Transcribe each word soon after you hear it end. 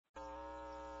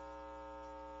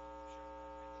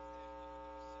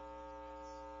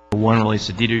1 relates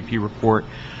to DWP report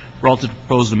relative to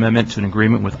proposed amendment to an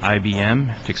agreement with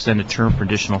IBM to extend a term for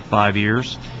additional 5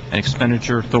 years and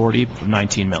expenditure authority of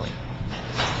 $19 million.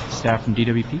 Staff from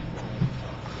DWP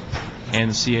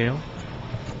and the CAO.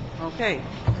 Okay.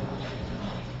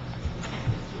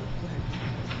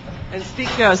 And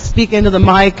speak into the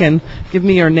mic and give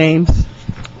me your names.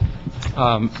 We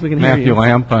can hear Matthew you.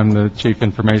 Lamp, I'm the Chief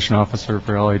Information Officer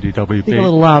for LADWP. Speak a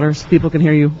little louder so people can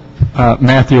hear you.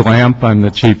 Matthew Lamp, I'm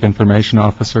the Chief Information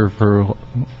Officer for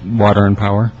Water and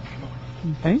Power.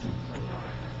 Okay.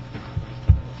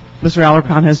 Mr.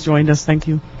 Alarcon has joined us. Thank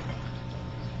you.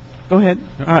 Go ahead.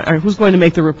 Who's going to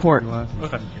make the report?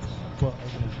 Okay.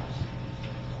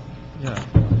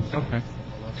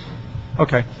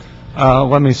 Okay.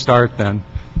 Let me start then.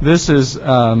 This is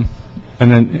an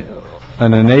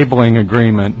enabling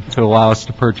agreement to allow us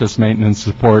to purchase maintenance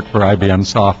support for IBM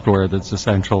software that's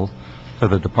essential to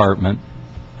the department.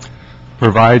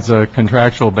 Provides a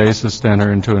contractual basis to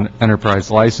enter into an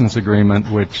enterprise license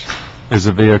agreement, which is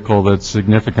a vehicle that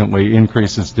significantly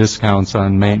increases discounts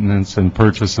on maintenance and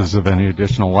purchases of any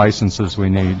additional licenses we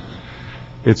need.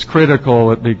 It's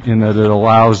critical in that it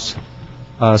allows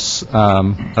us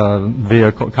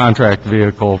a contract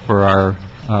vehicle for our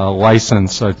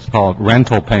license, let's call it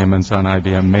rental payments on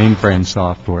IBM mainframe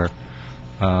software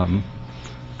to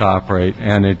operate,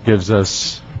 and it gives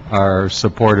us our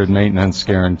supported maintenance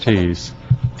guarantees.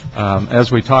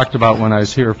 As we talked about when I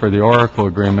was here for the Oracle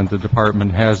agreement, the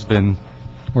department has been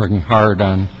working hard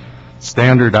on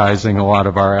standardizing a lot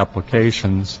of our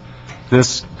applications.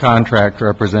 This contract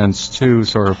represents two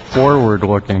sort of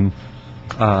forward-looking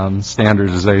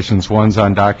standardizations. One's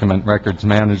on document records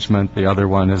management. The other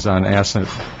one is on asset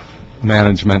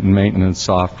management and maintenance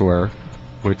software,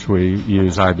 which we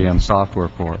use IBM software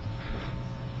for.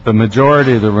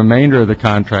 The remainder of the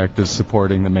contract is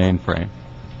supporting the mainframe.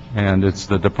 And it's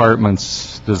the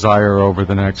department's desire over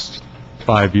the next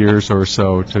 5 years or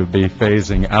so to be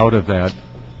phasing out of that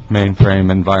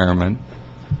mainframe environment.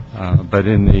 But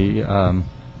in the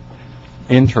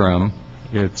interim,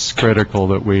 it's critical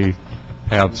that we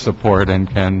have support and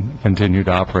can continue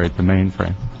to operate the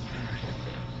mainframe.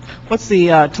 What's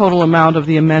the total amount of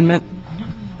the amendment?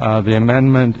 The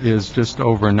amendment is just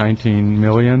over $19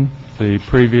 million. The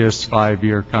previous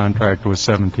 5-year contract was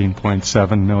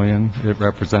 $17.7 million. It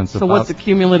represents So what's the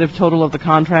cumulative total of the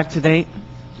contract to date?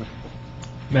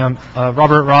 Ma'am,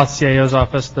 Robert Roth, CAO's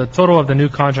office. The total of the new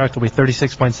contract will be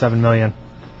 $36.7 million.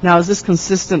 Now, is this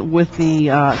consistent with the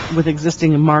with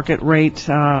existing market rate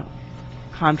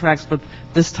contracts with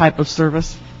this type of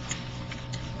service?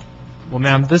 Well,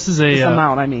 ma'am, this is This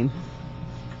amount, I mean.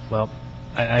 well,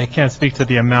 I can't speak to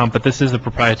the amount, but this is a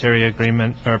proprietary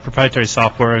agreement, or a proprietary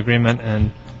software agreement,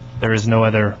 and there is no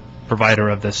other provider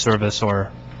of this service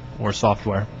or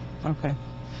software. Okay.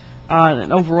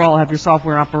 And overall, have your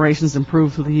software operations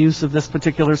improved through the use of this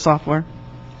particular software?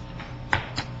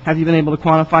 Have you been able to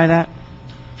quantify that?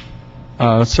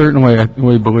 Certainly,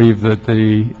 we believe that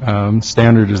the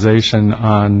standardization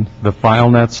on the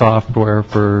FileNet software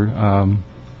for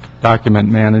document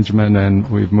management, and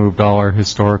we've moved all our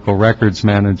historical records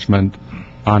management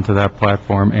onto that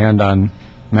platform, and on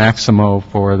Maximo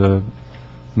for the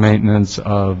maintenance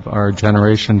of our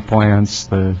generation plants,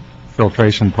 the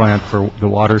filtration plant for the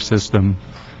water system,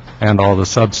 and all the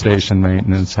substation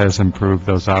maintenance has improved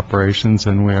those operations,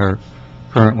 and we are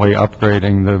currently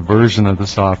upgrading the version of the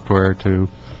software to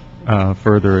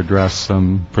further address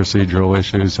some procedural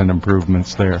issues and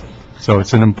improvements there. So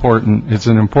it's an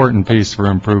important piece for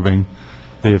improving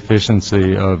the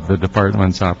efficiency of the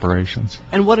department's operations.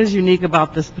 And what is unique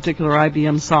about this particular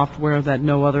IBM software that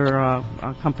no other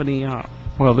company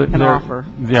can offer?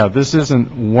 Yeah, this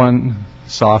isn't one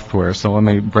software, so let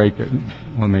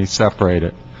me separate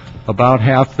it. About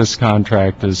half this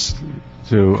contract is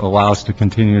to allow us to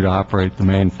continue to operate the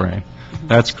mainframe.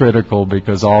 That's critical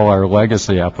because all our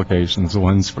legacy applications, the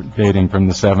ones dating from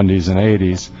the 70s and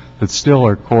 80s, that still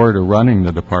are core to running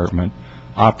the department,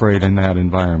 operate in that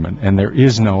environment, and there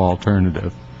is no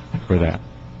alternative for that.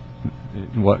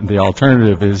 What the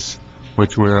alternative is,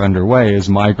 which we're underway, is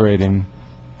migrating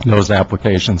those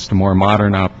applications to more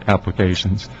modern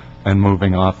applications and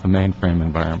moving off the mainframe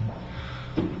environment.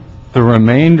 The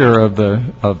remainder of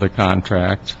the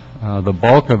contract, the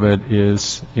bulk of it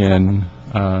is in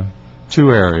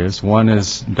two areas. One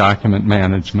is document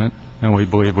management, and we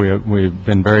believe we've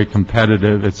been very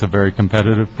competitive. It's a very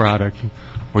competitive product.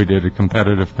 We did a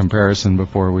competitive comparison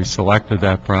before we selected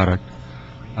that product,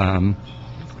 and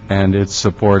it's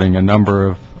supporting a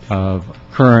number of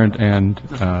current and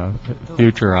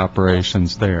future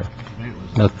operations there.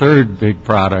 The third big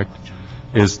product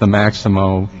is the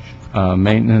Maximo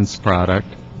maintenance product,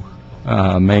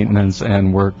 maintenance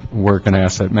and work and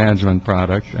asset management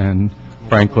product. And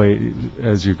frankly,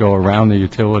 as you go around the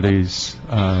utilities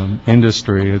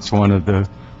industry, it's one of the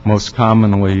most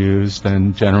commonly used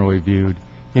and generally viewed,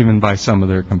 even by some of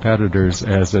their competitors,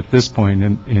 as at this point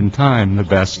in time, the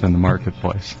best in the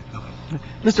marketplace.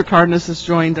 Mr. Cardenas has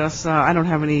joined us. I don't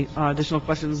have any additional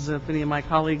questions. If any of my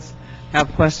colleagues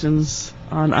have questions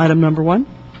on item number 1?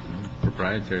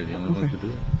 Proprietary, the only one to do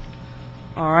it.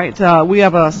 All right. We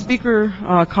have a speaker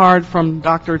card from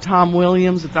Dr. Tom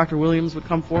Williams. If Dr. Williams would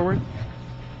come forward.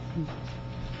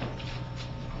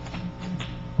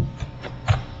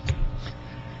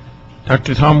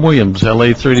 Dr. Tom Williams,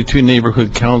 LA 32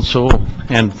 Neighborhood Council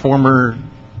and former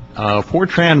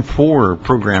Fortran 4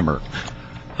 programmer.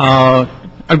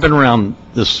 I've been around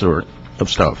this sort of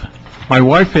stuff. My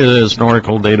wife is an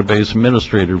Oracle database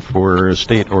administrator for a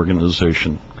state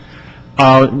organization.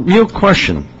 Real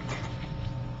question,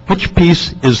 which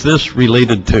piece is this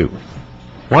related to?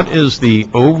 What is the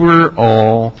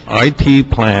overall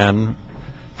IT plan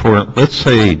for, let's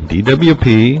say,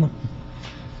 DWP,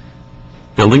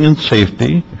 Building and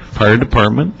Safety, Fire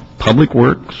Department, Public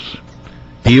Works,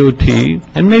 DOT,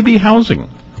 and maybe Housing?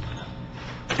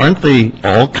 Aren't they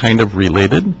all kind of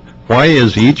related? Why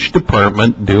is each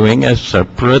department doing a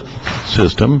separate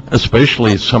system,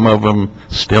 especially some of them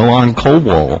still on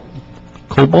COBOL?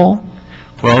 COBOL?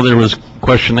 Well, there was a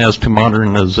question as to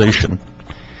modernization.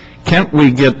 Can't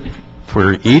we get,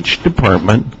 for each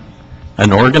department,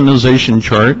 an organization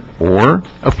chart or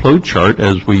a flow chart,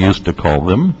 as we used to call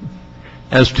them,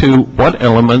 as to what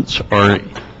elements are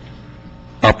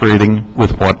operating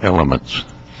with what elements?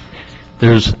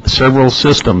 There's several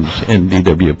systems in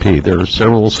DWP. There are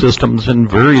several systems in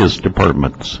various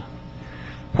departments.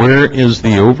 Where is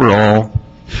the overall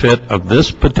fit of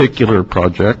this particular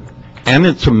project and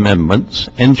its amendments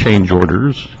and change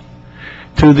orders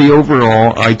to the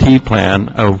overall IT plan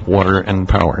of water and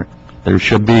power? There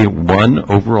should be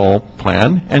one overall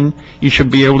plan, and you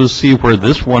should be able to see where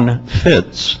this one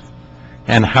fits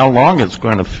and how long it's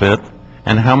going to fit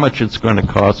and how much it's going to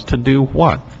cost to do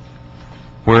what.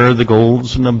 Where are the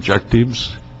goals and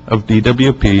objectives of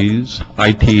DWP's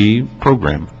IT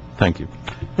program? Thank you.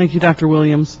 Thank you, Dr.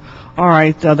 Williams. All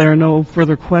right, there are no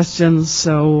further questions,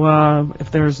 so if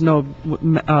there's no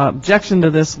objection to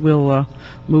this, we'll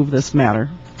move this matter.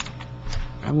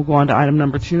 And we'll go on to item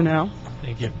number 2 now.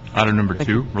 Thank you. Item number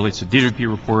 2 relates to DWP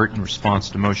report in response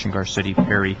to motion Garcetti,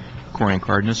 Perry, Corey, and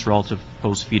Cardenas relative to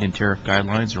proposed feed-in tariff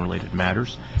guidelines and related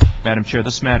matters. Madam Chair,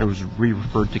 this matter was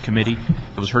re-referred to committee.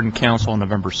 It was heard in council on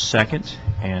November 2nd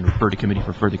and referred to committee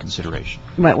for further consideration.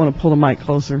 You might want to pull the mic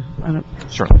closer.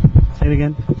 Certainly. Say it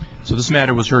again. So this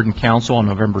matter was heard in council on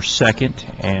November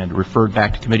 2nd and referred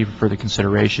back to committee for further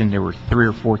consideration. There were 3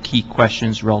 or 4 key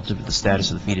questions relative to the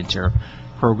status of the feed-in tariff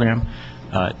program.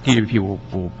 DWP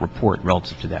will report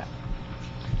relative to that.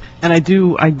 And I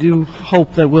do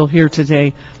hope that we'll hear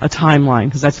today a timeline,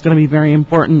 because that's going to be very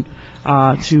important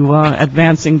to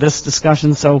advancing this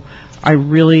discussion. So I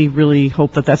really, really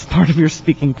hope that that's part of your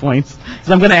speaking points, because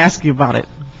I'm going to ask you about it.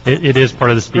 It is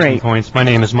part of the speaking Great. points. My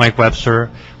name is Mike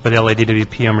Webster with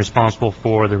LADWP. I'm responsible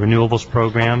for the renewables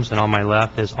programs, and on my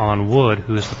left is On Wood,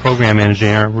 who is the program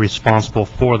engineer responsible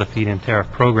for the feed-in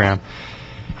tariff program.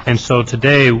 And so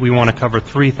today we want to cover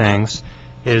 3 things.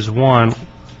 One,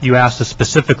 you asked us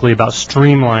specifically about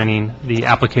streamlining the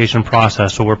application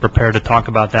process, so we're prepared to talk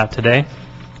about that today.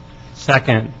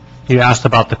 Second, you asked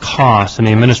about the cost and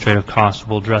the administrative costs.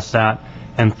 We'll address that.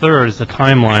 And third is the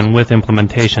timeline with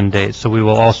implementation dates, so we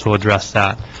will also address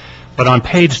that. But on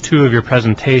page 2 of your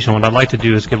presentation, what I'd like to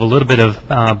do is give a little bit of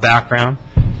background.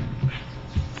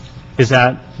 Is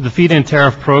that the feed-in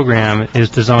tariff program is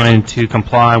designed to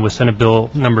comply with Senate Bill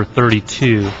number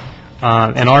 32.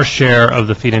 And our share of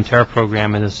the feed-in tariff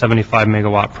program is a 75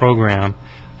 megawatt program.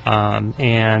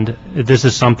 And this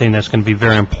is something that's going to be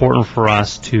very important for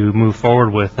us to move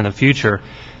forward with in the future.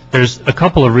 There's a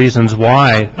couple of reasons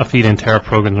why a feed-in tariff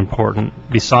program is important,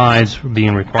 besides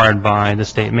being required by the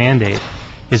state mandate.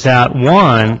 Is that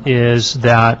one is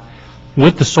that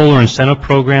with the solar incentive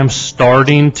program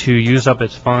starting to use up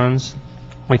its funds,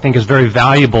 we think it's very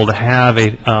valuable to have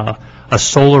a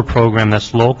solar program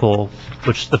that's local,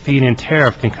 which the feed-in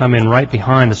tariff can come in right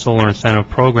behind the solar incentive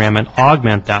program and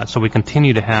augment that, so we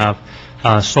continue to have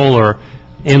solar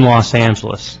in Los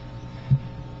Angeles.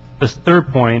 The third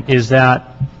point is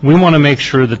that we want to make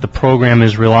sure that the program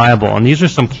is reliable, and these are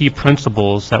some key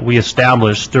principles that we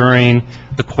established during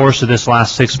the course of this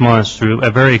last 6 months through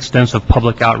a very extensive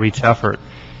public outreach effort,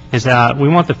 is that we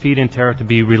want the feed-in tariff to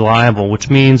be reliable, which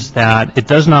means that it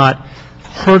does not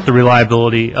hurt the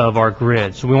reliability of our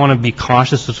grid. So we want to be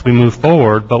cautious as we move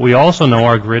forward, but we also know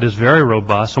our grid is very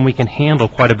robust and we can handle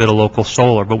quite a bit of local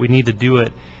solar, but we need to do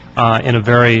it in a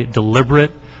very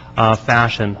deliberate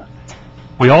fashion.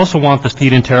 We also want the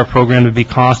feed-in tariff program to be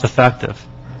cost-effective.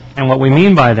 And what we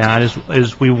mean by that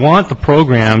is we want the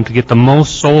program to get the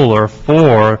most solar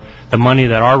for the money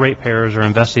that our ratepayers are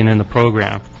investing in the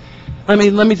program. Let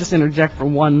me just interject for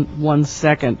one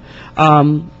second,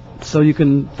 so you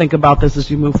can think about this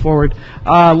as you move forward.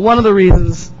 One of the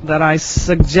reasons that I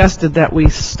suggested that we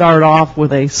start off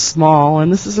with a small,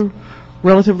 and this is a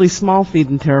relatively small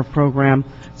feed-in tariff program,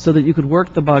 so that you could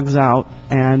work the bugs out,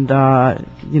 and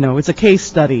it's a case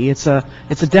study, it's a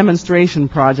demonstration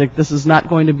project. This is not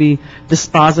going to be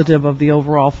dispositive of the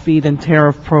overall feed-in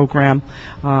tariff program.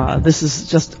 This is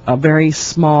just a very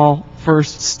small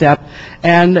first step,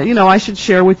 and I should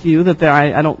share with you that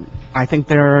I think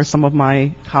there are some of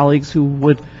my colleagues who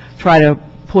would try to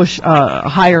push a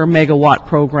higher megawatt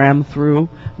program through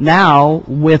now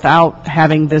without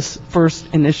having this first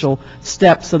initial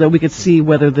step so that we could see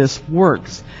whether this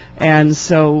works. And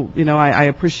so, I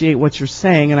appreciate what you're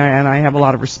saying, and I have a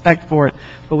lot of respect for it,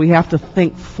 but we have to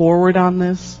think forward on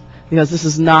this, because this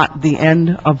is not the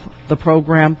end of the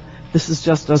program. This is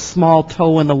just a small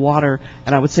toe in the water,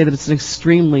 and I would say that it's an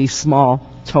extremely small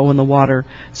toe in the water.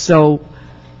 So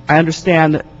I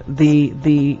understand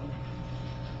the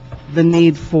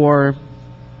need for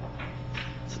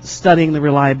studying the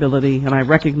reliability, and I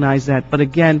recognize that. But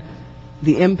again,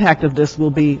 the impact of this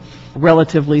will be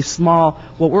relatively small.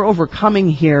 What we're overcoming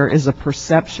here is a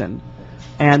perception.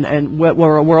 And what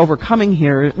we're overcoming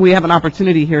here, we have an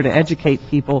opportunity here to educate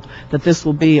people that this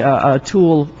will be a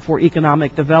tool for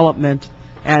economic development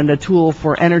and a tool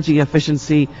for energy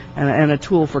efficiency and a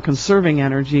tool for conserving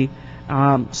energy.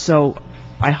 So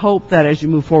I hope that as you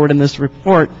move forward in this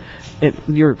report,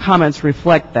 your comments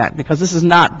reflect that, because this is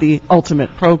not the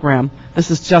ultimate program.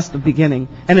 This is just the beginning,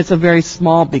 and it's a very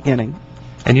small beginning.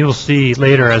 And you will see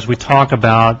later as we talk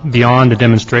about beyond the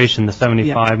demonstration, the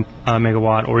 75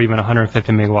 megawatt or even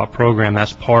 150 megawatt program,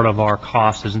 that's part of our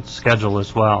cost and schedule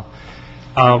as well.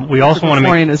 We also want to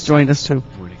Florian has joined us too.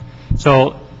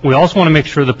 So we also want to make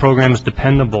sure the program is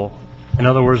dependable. In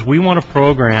other words, we want a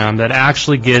program that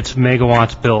actually gets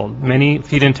megawatts built. Many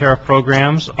feed-in tariff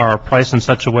programs are priced in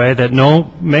such a way that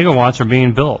no megawatts are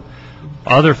being built.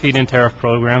 Other feed-in tariff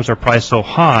programs are priced so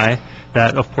high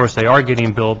that, of course, they are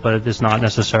getting built, but it is not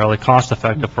necessarily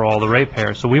cost-effective for all the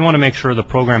ratepayers. So we want to make sure the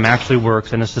program actually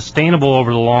works and is sustainable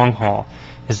over the long haul.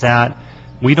 Is that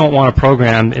we don't want a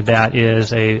program that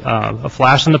is a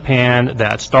flash in the pan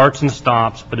that starts and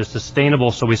stops, but is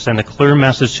sustainable, so we send a clear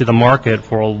message to the market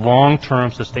for a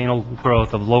long-term sustainable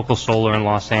growth of local solar in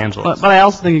Los Angeles. But I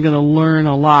also think you're going to learn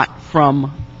a lot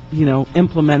from,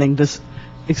 implementing this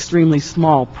extremely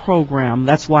small program.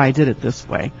 That's why I did it this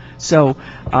way. So,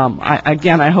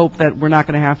 I hope that we're not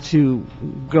going to have to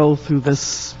go through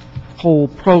this whole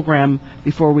program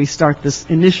before we start this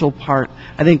initial part.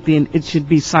 I think it should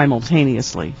be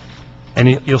simultaneously.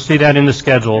 And you'll see that in the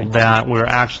schedule that we're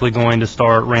actually going to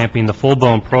start ramping the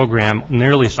full-blown program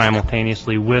nearly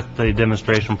simultaneously with the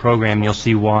demonstration program. You'll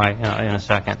see why in a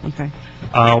second. Okay.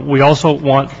 We also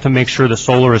want to make sure the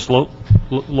solar is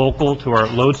local to our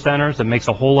load centers. It makes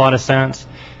a whole lot of sense.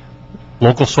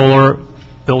 Local solar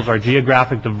builds our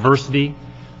geographic diversity,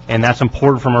 and that's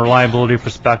important from a reliability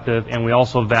perspective, and we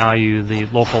also value the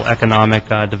local economic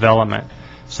development.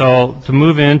 So to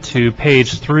move into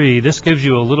page 3, this gives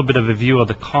you a little bit of a view of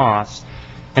the costs.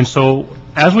 And so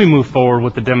as we move forward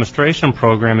with the demonstration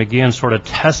program, again, sort of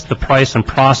test the price and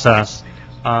process,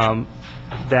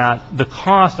 that the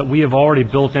cost that we have already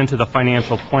built into the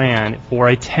financial plan for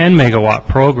a 10 megawatt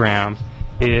program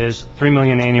is $3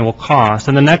 million annual cost,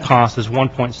 and the net cost is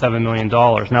 $1.7 million.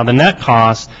 Now the net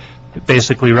cost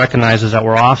basically recognizes that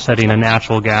we're offsetting a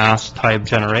natural gas type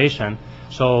generation,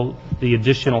 so the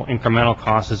additional incremental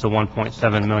cost is the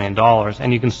 $1.7 million,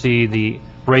 and you can see the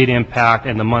rate impact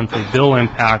and the monthly bill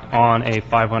impact on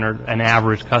an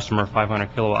average customer,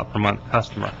 500 kilowatt per month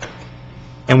customer.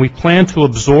 And we plan to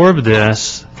absorb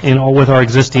this with our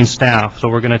existing staff. So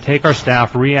we're going to take our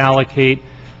staff, reallocate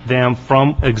them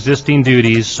from existing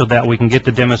duties so that we can get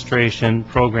the demonstration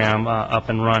program up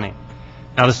and running.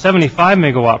 Now the 75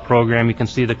 megawatt program, you can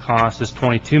see the cost is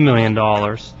 $22 million,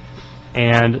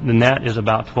 and the net is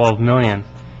about $12 million.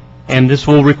 And this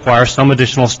will require some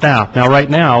additional staff. Now right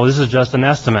now, this is just an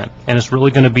estimate, and it's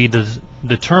really going to be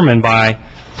determined by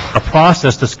a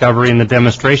process discovery in the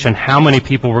demonstration, how many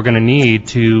people we're going to need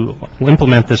to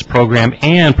implement this program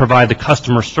and provide the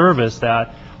customer service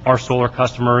that our solar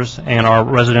customers and our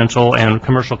residential and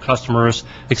commercial customers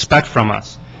expect from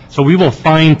us. So we will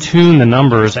fine-tune the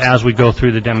numbers as we go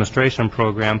through the demonstration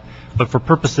program, but for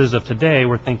purposes of today,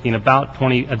 we're thinking about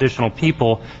 20 additional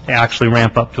people to actually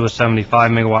ramp up to a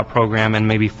 75-megawatt program and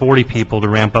maybe 40 people to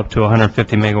ramp up to a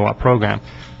 150-megawatt program.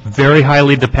 Very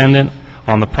highly dependent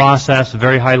on the process,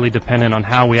 very highly dependent on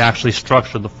how we actually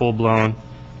structure the full-blown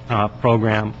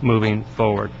program moving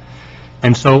forward.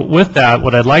 And so with that,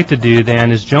 what I'd like to do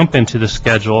then is jump into the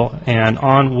schedule, and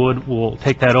Onwood will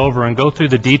take that over and go through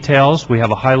the details. We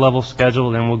have a high-level schedule,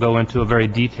 then we'll go into a very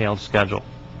detailed schedule.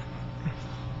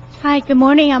 Hi, good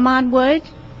morning. I'm On Wood,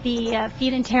 the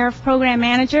Feed and Tariff Program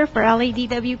Manager for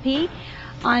LADWP.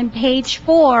 On page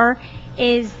 4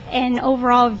 is an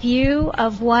overall view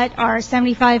of what our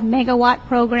 75-megawatt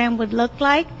program would look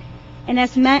like. And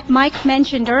as Mike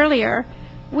mentioned earlier,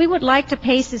 we would like to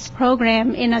pace this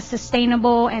program in a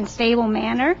sustainable and stable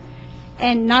manner,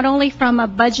 and not only from a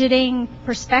budgeting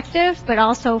perspective, but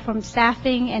also from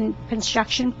staffing and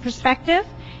construction perspective.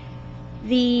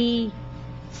 The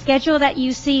schedule that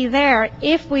you see there,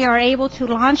 if we are able to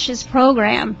launch this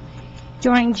program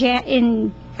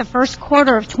in the first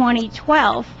quarter of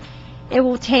 2012, it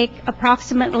will take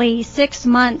approximately 6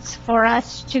 months for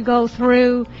us to go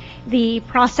through the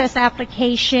process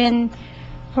application,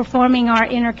 performing our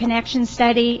interconnection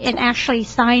study, and actually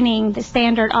signing the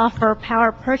standard offer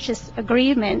power purchase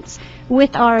agreements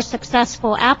with our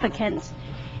successful applicants.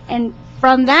 And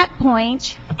from that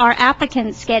point, our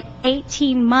applicants get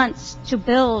 18 months to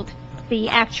build the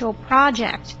actual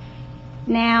project.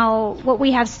 Now, what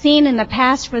we have seen in the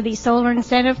past for the solar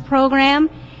incentive program,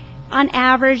 on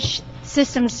average,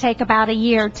 systems take about a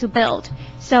year to build.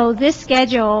 So this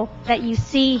schedule that you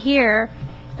see here,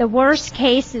 the worst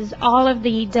case is all of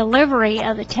the delivery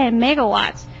of the 10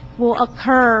 megawatts will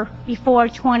occur before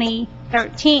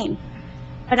 2013.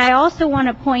 But I also want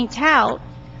to point out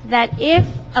that if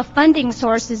a funding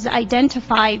source is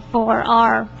identified for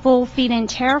our full feed-in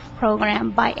tariff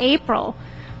program by April,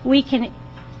 we can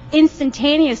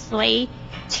instantaneously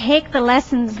take the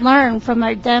lessons learned from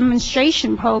our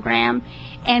demonstration program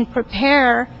and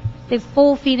prepare the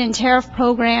full feed-in tariff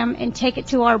program and take it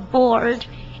to our board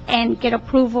and get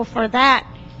approval for that.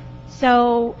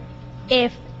 So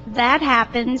if that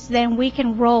happens, then we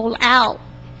can roll out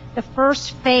the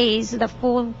first phase of the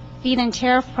full feed-in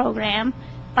tariff program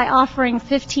by offering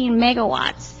 15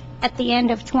 megawatts at the end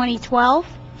of 2012.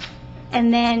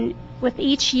 And then with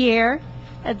each year,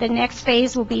 the next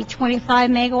phase will be 25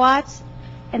 megawatts,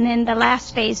 and then the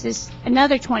last phase is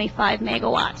another 25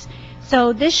 megawatts.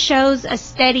 So this shows a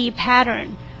steady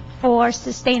pattern for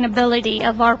sustainability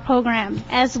of our program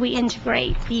as we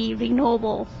integrate the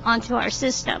renewable onto our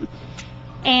system.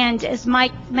 And as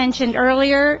Mike mentioned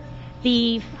earlier,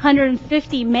 the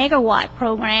 150 megawatt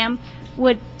program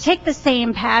would take the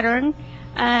same pattern,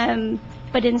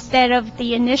 but instead of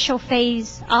the initial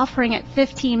phase offering at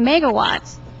 15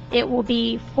 megawatts, it will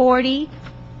be 40,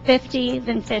 50,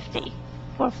 then 50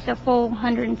 for the full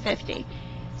 150.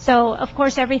 So, of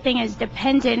course, everything is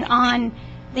dependent on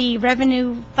the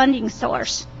revenue funding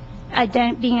source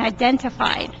being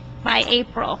identified by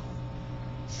April.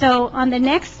 So on the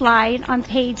next slide, on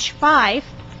page 5,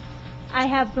 I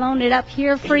have blown it up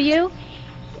here for you.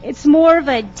 It's more of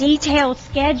a detailed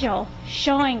schedule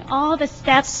showing all the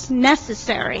steps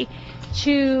necessary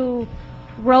to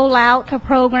roll out the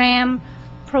program,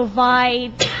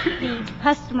 provide the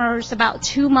customers about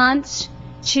 2 months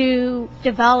to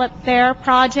develop their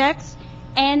projects,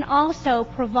 and also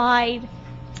provide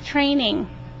training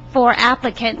for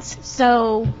applicants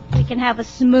so we can have a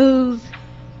smooth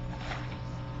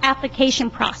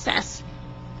application process.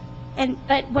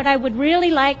 But what I would really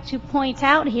like to point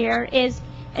out here is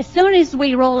as soon as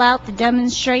we roll out the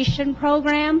demonstration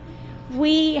program,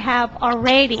 we have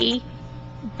already,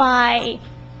 by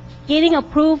getting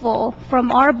approval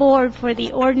from our board for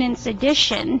the ordinance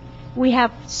addition, we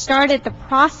have started the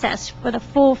process for the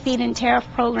full feed-in tariff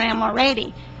program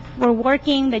already. We're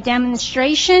working the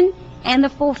demonstration and the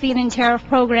full feed-in tariff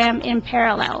program in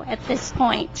parallel at this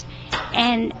point.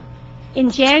 And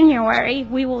in January,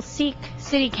 we will seek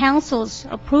City Council's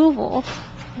approval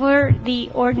for the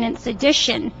ordinance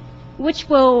addition, which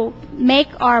will make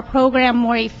our program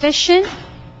more efficient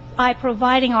by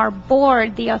providing our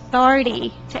board the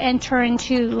authority to enter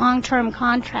into long-term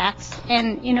contracts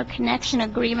and interconnection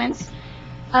agreements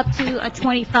up to a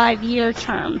 25-year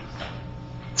term.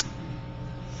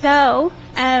 So,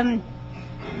 I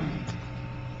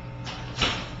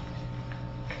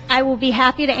will be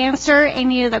happy to answer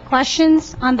any of the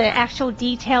questions on the actual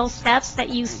detailed steps that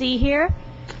you see here.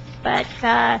 But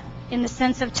in the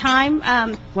sense of time.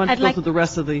 Why don't I'd you go like through the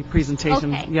rest of the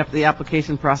presentation? Okay. You have the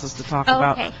application process to talk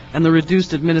about, Okay. and the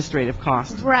reduced administrative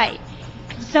cost. Right.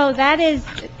 So that is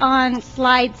on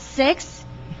slide 6.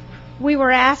 We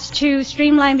were asked to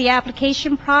streamline the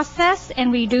application process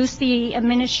and reduce the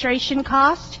administration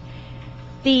cost.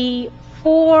 The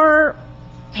 4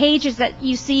 pages that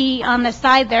you see on the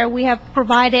side there, we have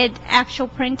provided actual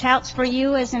printouts for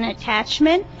you as an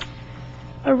attachment.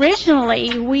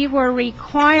 Originally, we were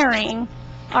requiring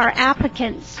our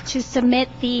applicants to submit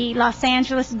the Los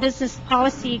Angeles Business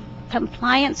Policy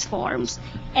compliance forms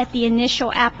at the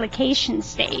initial application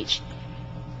stage.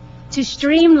 To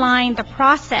streamline the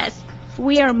process,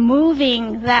 we are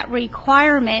moving that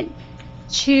requirement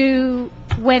to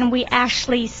when we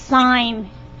actually sign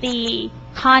the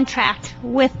contract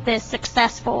with the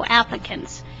successful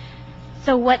applicants.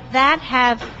 So what that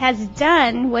has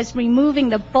done was removing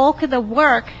the bulk of the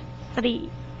work for the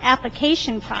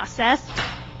application process,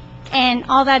 and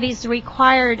all that is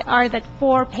required are the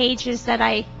 4 pages that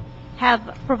I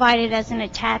have provided as an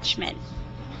attachment.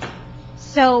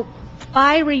 So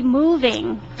by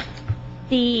removing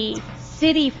the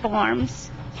city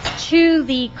forms to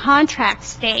the contract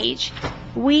stage,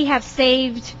 we have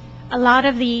saved a lot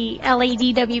of the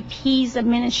LADWP's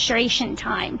administration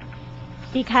time,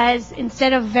 because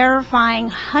instead of verifying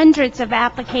hundreds of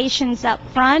applications up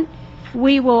front,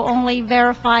 we will only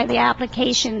verify the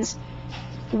applications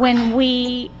when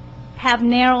we have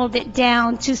narrowed it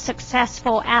down to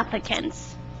successful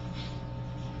applicants.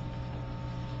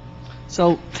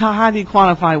 So how do you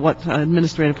quantify what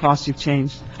administrative costs you've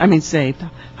saved?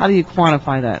 How do you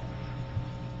quantify that?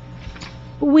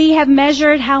 We have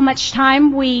measured how much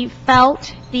time we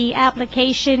felt the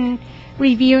application,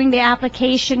 reviewing the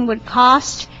application would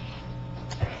cost,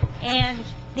 and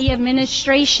the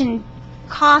administration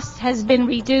cost has been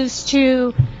reduced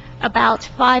to about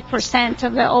 5%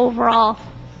 of the overall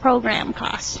program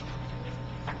cost.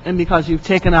 And because you've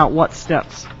taken out what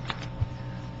steps?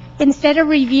 Instead of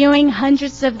reviewing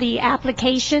hundreds of the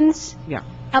applications Yeah.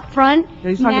 up front.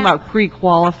 He's talking now- about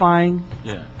pre-qualifying?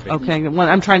 Yeah. Okay, well,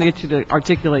 I'm trying to get you to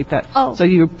articulate that. Oh. So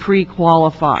you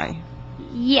pre-qualify.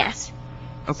 Yes.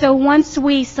 Okay. So once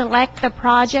we select the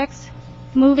projects,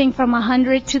 moving from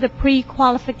 100 to the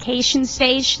pre-qualification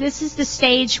stage, this is the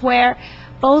stage where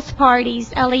both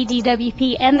parties,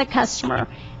 LADWP and the customer,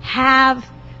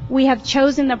 we have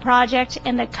chosen the project,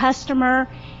 and the customer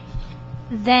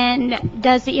then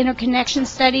does the interconnection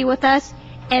study with us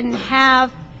and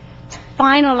have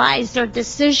finalized their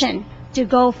decision to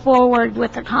go forward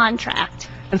with the contract.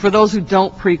 And for those who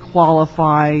don't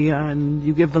pre-qualify, and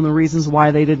you give them the reasons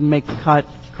why they didn't make the cut,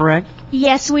 correct?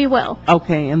 Yes, we will.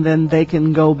 Okay, and then they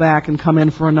can go back and come in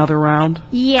for another round?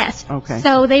 Yes. Okay.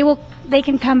 So they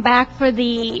can come back for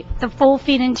the full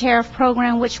feed-in tariff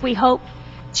program, which we hope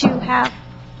to have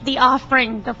the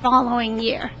offering the following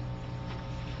year.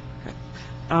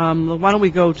 Why don't we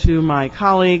go to my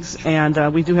colleagues,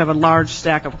 and we do have a large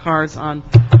stack of cards on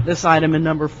this item in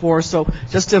number 4. So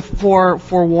just to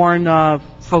forewarn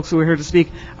folks who are here to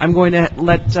speak, I'm going to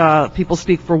let people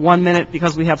speak for 1 minute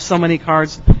because we have so many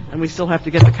cards, and we still have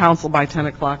to get to council by 10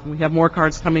 o'clock, and we have more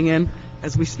cards coming in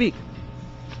as we speak.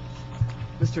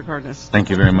 Mr. Cardenas. Thank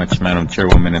you very much, Madam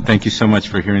Chairwoman, and thank you so much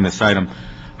for hearing this item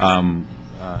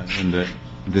in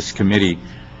this committee.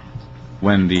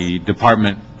 When the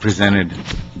department presented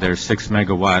their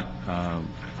 6-megawatt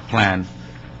plan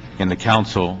in the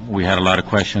council, we had a lot of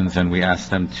questions, and we asked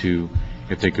them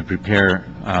if they could prepare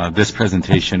this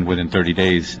presentation within 30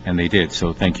 days, and they did.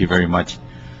 So thank you very much.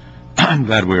 I'm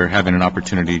glad we're having an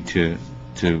opportunity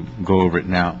to go over it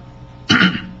now.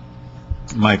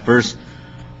 My first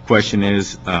question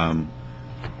is,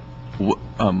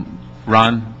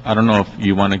 Ron, I don't know if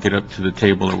you want to get up to the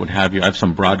table or what have you. I have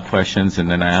some broad questions, and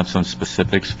then I have some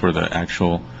specifics for the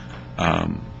actual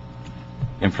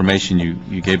information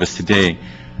you gave us today.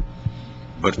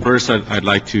 But first, I'd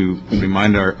like to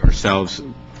remind ourselves,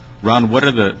 Ron, what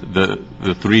are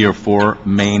the 3 or 4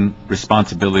 main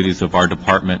responsibilities of our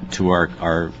department to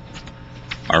our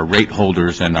rate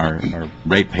holders and our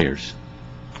ratepayers?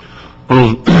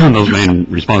 Well, those main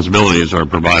responsibilities are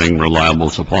providing reliable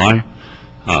supply,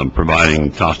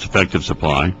 providing cost-effective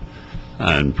supply,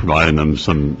 and providing them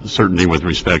some certainty with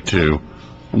respect to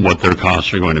what their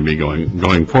costs are going to be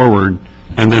going forward,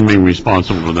 and then being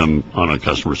responsible for them on a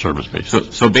customer service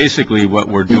basis. So basically what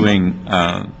we're doing,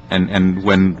 and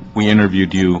when we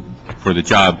interviewed you for the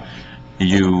job,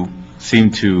 you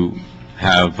seem to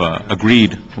have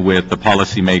agreed with the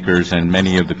policymakers and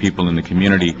many of the people in the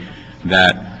community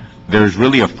that there's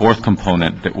really a 4th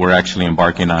component that we're actually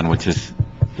embarking on, which is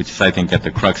which is, I think, at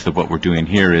the crux of what we're doing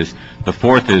here, is the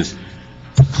fourth is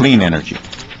clean energy.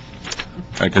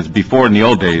 Because before, in the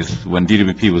old days, when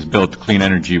DWP was built, clean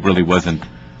energy really wasn't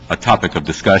a topic of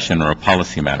discussion or a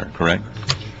policy matter, correct?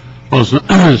 Well,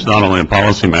 it's not only a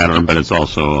policy matter, but it's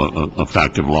also a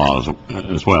fact of law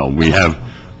as well. We have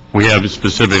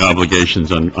specific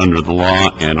obligations under the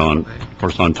law, and of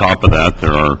course, on top of that,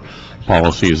 there are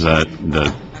policies that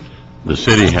the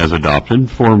city has adopted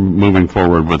for moving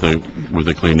forward with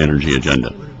a clean energy agenda.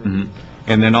 Mm-hmm.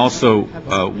 And then also,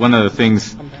 one of the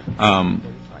things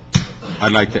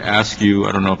I'd like to ask you,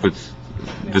 I don't know if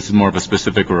this is more of a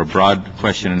specific or a broad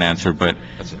question and answer, but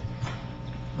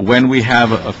when we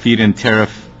have a feed-in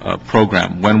tariff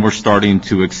program, when we're starting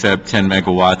to accept 10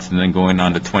 megawatts and then going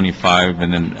on to 25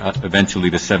 and then eventually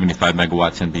to 75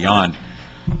 megawatts and beyond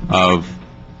of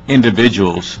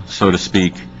individuals, so to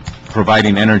speak,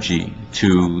 providing energy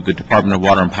to the Department of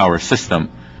Water and Power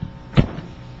system,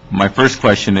 my first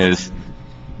question is,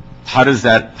 how does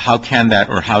that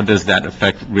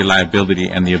affect reliability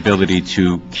and the ability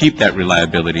to keep that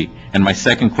reliability? And my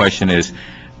second question is,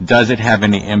 does it have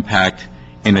any impact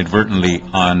inadvertently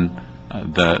on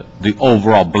the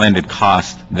overall blended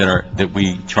cost that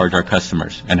we charge our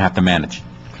customers and have to manage?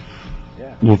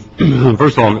 Well,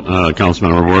 first of all,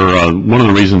 Councilman, one of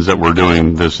the reasons that we're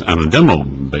doing this on a demo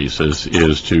basis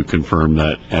is to confirm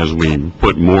that as we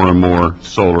put more and more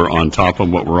solar on top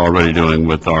of what we're already doing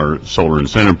with our solar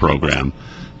incentive program,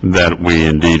 that we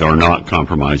indeed are not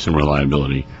compromising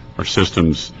reliability. Our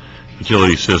systems,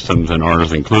 utility systems, and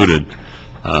ours included,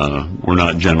 were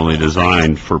not generally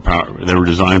designed for power. They were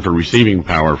designed for receiving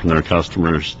power from their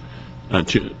customers, by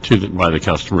the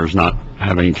customers, not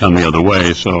having come the other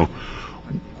way. So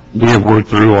we have worked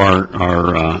through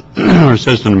our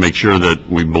system to make sure that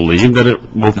we believe that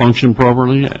it will function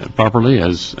properly.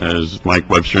 As Mike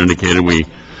Webster indicated, we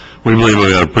believe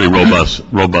we have a pretty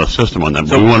robust system on that.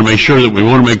 But we want to make sure that we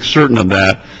want to make certain of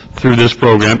that through this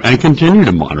program and continue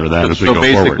to monitor that as we go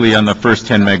forward. So basically, on the first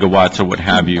 10 megawatts or what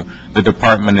have you, the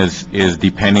department is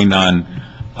depending on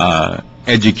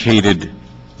educated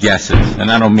guesses. And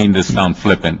I don't mean to sound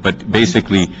flippant, but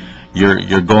basically,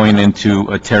 you're going into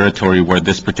a territory where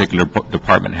this particular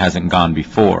department hasn't gone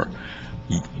before,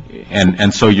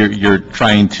 and so you're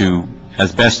trying to,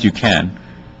 as best you can,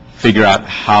 figure out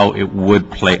how it would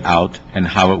play out and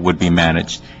how it would be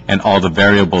managed and all the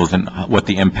variables and what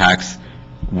the impacts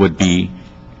would be,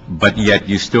 but yet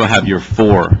you still have your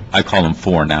I call them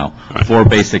four now, four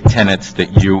basic tenets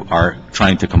that you are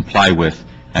trying to comply with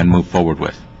and move forward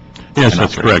with. Yes,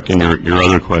 that's correct. And your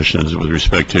other question is with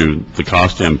respect to the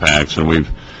cost impacts, and we've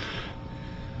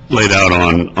laid out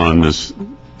on this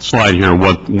slide here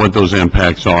what those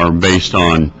impacts are based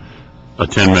on a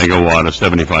 10 megawatt, a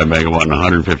 75 megawatt, and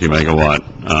 150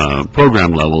 megawatt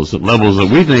program levels that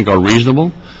we think are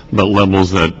reasonable, but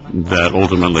levels that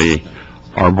ultimately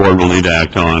our board will need to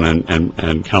act on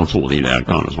and council will need to act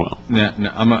on as well. Now,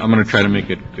 I'm going to try to make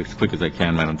it as quick as I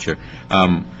can, Madam Chair.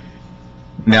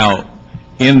 Now,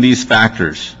 in these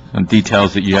factors and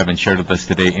details that you haven't shared with us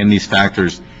today, in these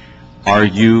factors, are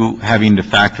you having to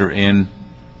factor in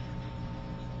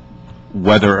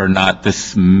whether or not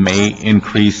this may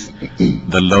increase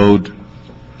the load,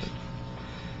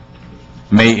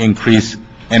 may increase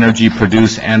energy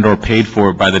produced and or paid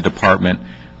for by the department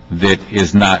that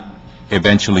is not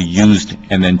eventually used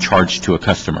and then charged to a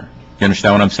customer? You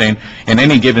understand what I'm saying? In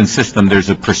any given system, there's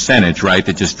a percentage, right,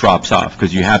 that just drops off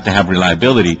because you have to have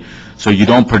reliability. So you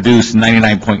don't produce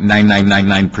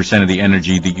 99.9999% of the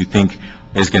energy that you think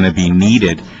is going to be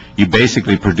needed. You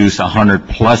basically produce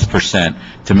 100+%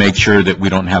 to make sure that we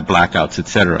don't have blackouts, et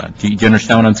cetera. Do you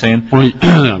understand what I'm saying? Well,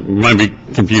 it might be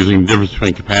confusing the difference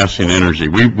between capacity and energy.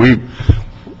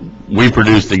 We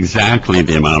produced exactly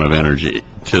the amount of energy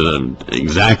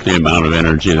exactly the amount of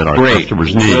energy that our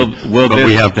customers need. But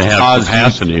we have to have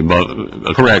capacity.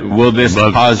 Correct. Will this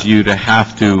cause you to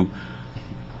have to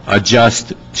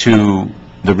adjust to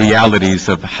the realities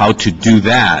of how to do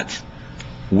that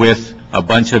with a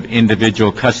bunch of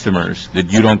individual customers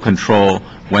that you don't control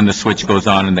when the switch goes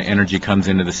on and the energy comes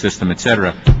into the system, et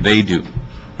cetera? They do.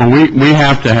 Well, we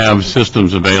have to have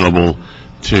systems available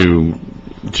to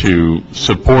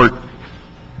support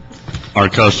our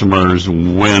customers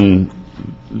when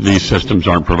these systems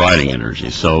aren't providing energy.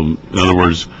 So, in other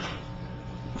words,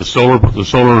 the solar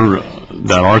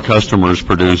that our customers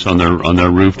produce on their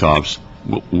rooftops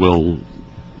will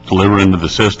deliver into the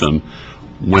system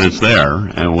when it's there,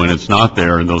 and when it's not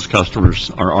there, those customers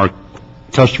are our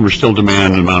customers still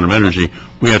demand an amount of energy,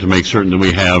 we have to make certain that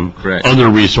we have Correct. other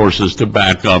resources to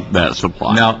back up that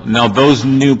supply. Now, those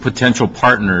new potential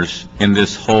partners in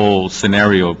this whole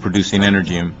scenario of producing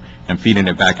energy and feeding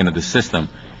it back into the system,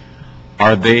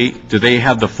 do they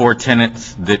have the 4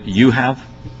 tenants that you have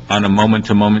on a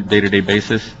moment-to-moment, day-to-day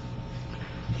basis?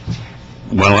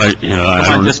 Well, I Come on,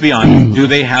 don't, just be honest. Do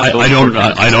they have those?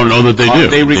 I don't know that they do.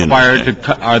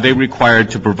 Are they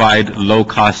required to provide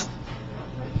low-cost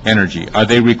energy? Are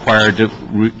they required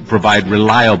to provide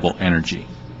reliable energy,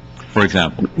 for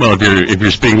example? Well, if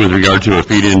you're speaking with regard to a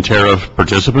feed-in tariff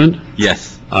participant,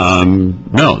 Yes.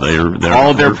 no, they're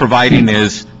All they're providing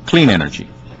is clean energy.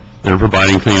 they're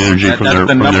providing clean energy That's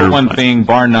the number one thing,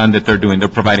 bar none, that they're doing. They're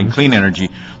providing clean energy,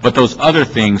 but those other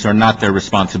things are not their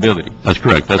responsibility. That's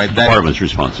correct. That's Right, the that- department's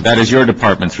responsibility. That is your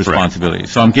department's responsibility.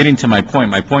 So I'm getting to my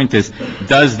point. My point is,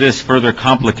 does this further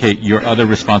complicate your other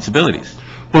responsibilities?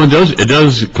 Well, it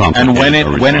does complicate. And when our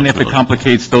and if it responsibility.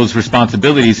 complicates those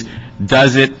responsibilities,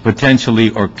 does it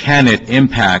potentially or can it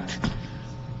impact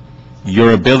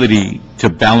your ability to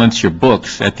balance your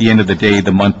books at the end of the day,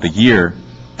 the month, the year,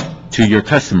 to your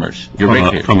customers, your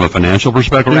ratepayers? From a financial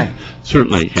perspective? Correct.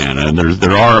 Certainly can. And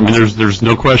there's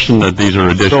no question that these are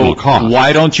additional So costs.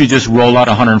 why don't you just roll out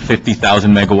a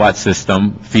 150,000 megawatt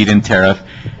system, feed-in tariff,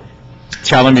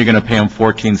 tell them you're going to pay them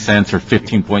 14 cents or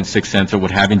 15.6 cents or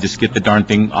what have you, and just get the darn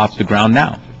thing off the ground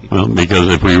now? Well, because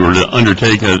if we were to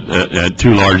undertake it at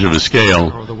too large of a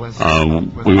scale,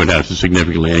 we would have to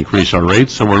significantly increase our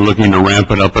rates. So we're looking to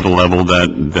ramp it up at a level that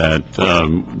the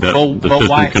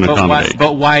system can accommodate.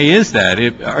 But why is that?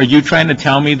 Are you trying to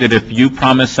tell me that if you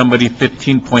promise somebody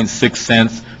 15.6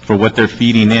 cents for what they're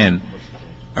feeding in,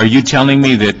 are you telling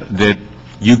me that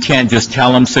you can't just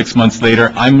tell them 6 months later,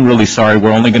 I'm really sorry,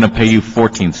 we're only going to pay you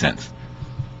 14 cents?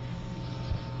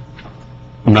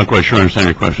 I'm not quite sure I understand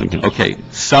your question, Ken. Okay,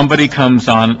 somebody comes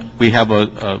on, we have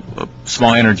a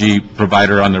small energy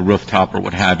provider on the rooftop or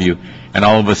what have you, and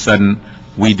all of a sudden,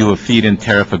 we do a feed-in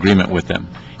tariff agreement with them.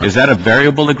 Is that a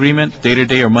variable agreement,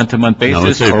 day-to-day or month-to-month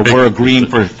basis? it's a Or fixed- we're agreeing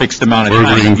for a fixed amount of We're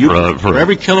time? agreeing You- for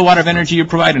every kilowatt of energy you're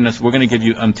providing us, we're going to give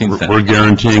you umpteen cents We're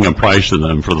guaranteeing a price to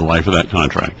them for the life of that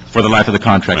contract. for the life of the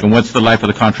contract. And what's the life of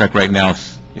the contract right now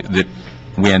that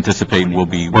we anticipate will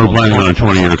be? We're planning on a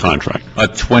 20-year contract. A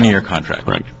 20-year contract.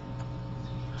 Correct.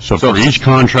 So for each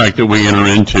contract that we enter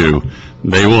into,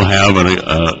 they will have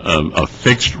a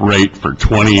fixed rate for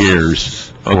 20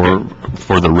 years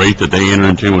for the rate that they enter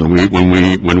into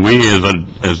when we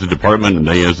as a department and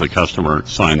they as the customer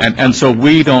sign it. And so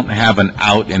we don't have an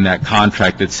out in that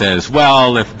contract that says,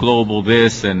 well, if global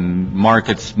this and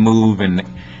markets move and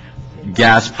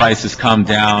gas prices come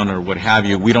down or what have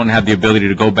you, we don't have the ability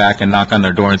to go back and knock on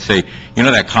their door and say, you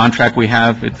know, that contract we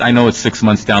have, I know it's 6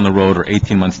 months down the road or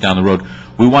 18 months down the road,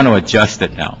 we want to adjust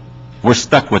it now. We're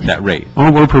stuck with that rate.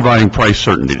 Well, we're providing price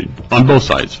certainty on both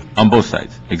sides. On both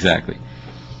sides, exactly.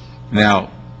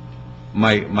 Now,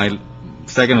 my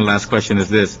second and last question is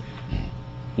this.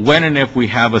 When and if we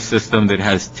have a system that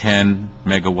has 10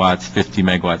 megawatts, 50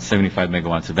 megawatts, 75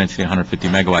 megawatts, eventually 150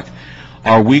 megawatts,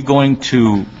 are we going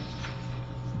to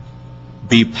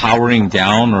be powering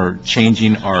down or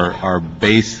changing our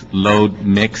base load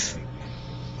mix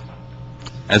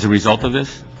as a result of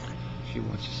this?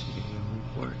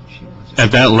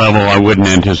 At that level, I wouldn't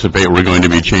anticipate we're going to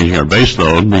be changing our base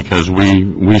load because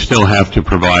we still have to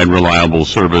provide reliable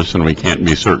service and we can't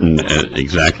be certain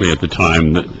exactly at the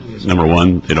time that, number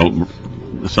one,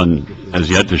 the sun has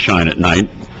yet to shine at night.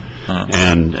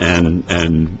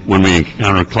 And when we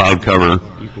encounter cloud cover,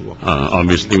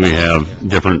 obviously we have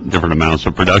different amounts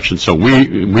of production. So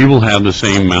we will have the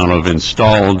same amount of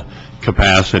installed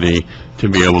capacity to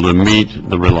be able to meet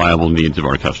the reliable needs of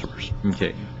our customers.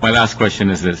 Okay. My last question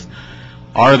is this.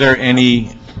 Are there any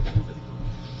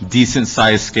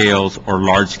decent-sized scales or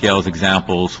large-scale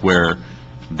examples where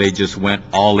they just went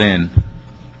all in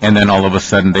and then all of a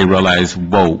sudden they realize,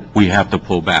 whoa, we have to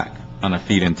pull back on a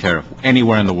feed-in tariff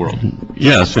anywhere in the world?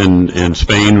 Yes, and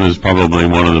Spain was probably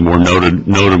one of the more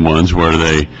noted ones where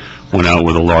they went out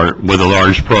with a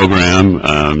large program,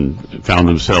 found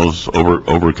themselves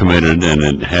overcommitted, and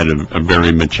it had a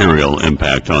very material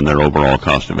impact on their overall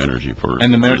cost of energy.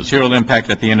 And the material impact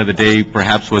at the end of the day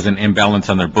perhaps was an imbalance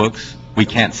on their books? We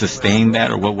can't sustain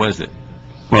that, or what was it?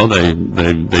 Well, they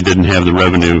didn't have the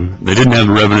revenue. They didn't have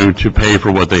the revenue to pay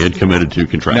for what they had committed to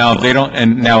contractually. Now they don't.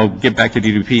 And now get back to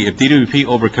DWP. If DWP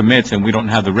overcommits and we don't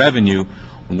have the revenue,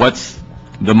 what's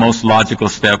the most logical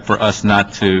step for us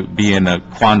not to be in a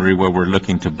quandary where we're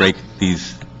looking to break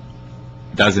these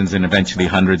dozens and eventually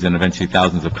hundreds and eventually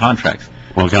thousands of contracts?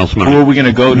 Well, Who Councilman, are we going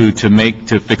to go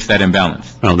to fix that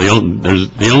imbalance? no,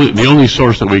 the only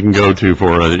source that we can go to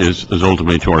for it is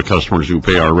ultimately to our customers who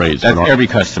pay our rates. That's But our- every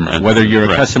customer, whether you're a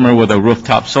Correct. customer with a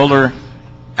rooftop solar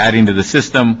adding to the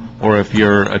system, or if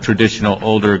you're a traditional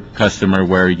older customer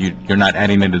where you're not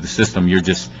adding into the system, you're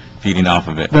just feeding off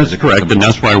of it. That's correct, and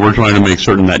that's why we're trying to make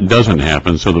certain that doesn't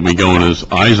happen, so that we go in as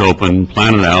eyes open,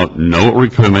 plan it out, know what we're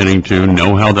committing to,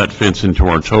 know how that fits into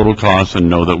our total costs, and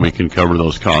know that we can cover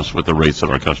those costs with the rates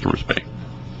that our customers pay.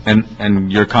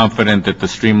 And you're confident that the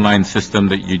streamlined system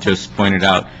that you just pointed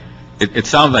out, it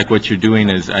sounds like what you're doing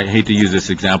is, I hate to use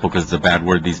this example because it's a bad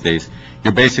word these days,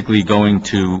 you're basically going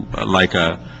to like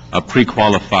a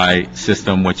pre-qualify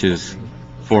system, which is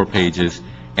 4 pages,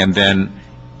 and then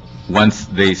once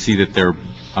they see that they're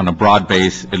on a broad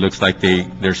base, it looks like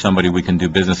there's somebody we can do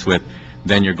business with,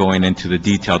 then you're going into the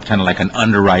detailed, kind of like an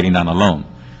underwriting on a loan.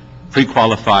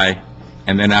 Pre-qualify,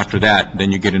 and then after that,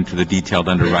 then you get into the detailed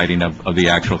underwriting of the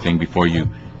actual thing before you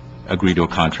agree to a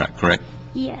contract, correct?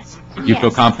 Yes. You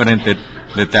feel confident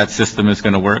that system is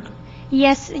going to work?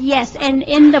 Yes, yes. And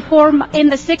in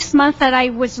the 6 month that I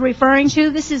was referring to,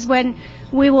 this is when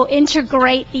we will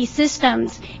integrate these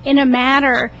systems in a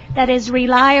manner that is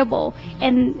reliable.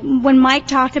 And when Mike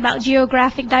talked about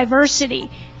geographic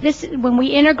diversity, when we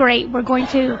integrate, we're going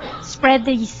to spread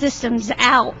these systems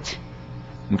out.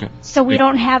 Okay. So we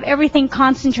don't have everything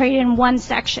concentrated in one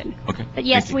section. Okay. But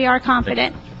yes, Thank you. we are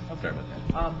confident.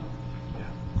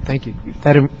 Thank you.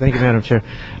 Thank you, Madam Chair.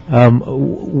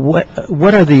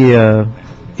 What are the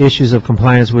issues of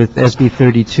compliance with SB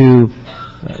 32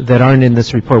 that aren't in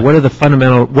this report? What are the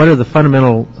fundamental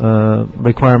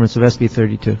requirements of SB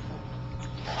 32?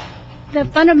 The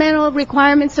fundamental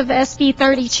requirements of SB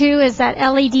 32 is that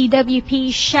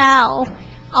LEDWP shall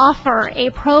offer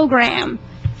a program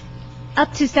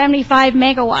up to 75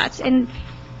 megawatts. And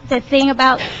the thing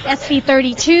about SB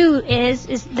 32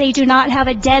 is they do not have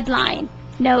a deadline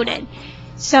noted.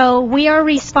 So we are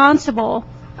responsible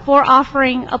for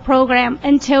offering a program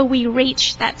until we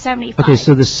reach that 75. Okay,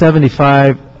 so the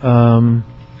 75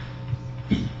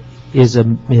 is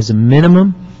a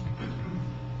minimum?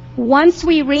 Once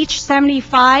we reach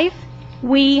 75,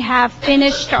 we have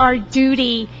finished our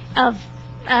duty of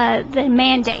the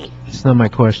mandate. That's not my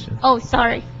question. Oh,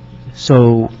 sorry.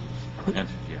 So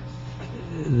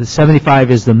the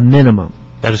 75 is the minimum,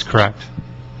 That is correct.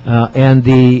 and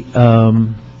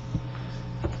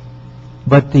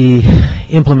but the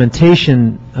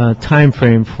implementation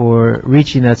timeframe for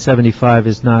reaching that 75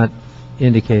 is not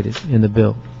indicated in the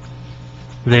bill.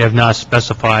 They have not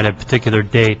specified a particular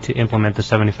date to implement the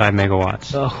 75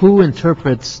 megawatts. Who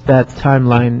interprets that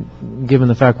timeline, given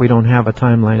the fact we don't have a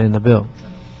timeline in the bill?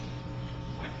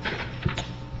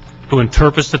 Who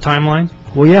interprets the timeline?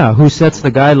 Well, yeah, who sets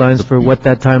the guidelines for what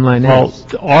that timeline is?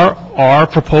 Well, our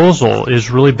proposal is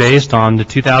really based on the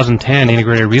 2010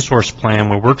 Integrated Resource Plan,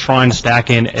 where we're trying to stack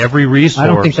in every resource. I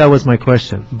don't think that was my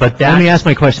question. But Let me ask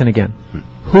my question again.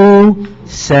 Who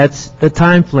sets the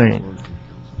time frame?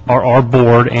 Our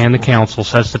board and the council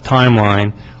sets the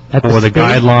timeline At for the state?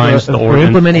 guidelines, the For ordinance.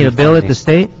 implementing a bill at the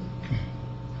state?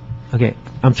 Okay,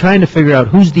 I'm trying to figure out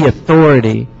who's the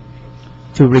authority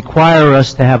to require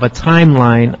us to have a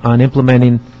timeline on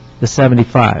implementing the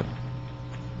 75.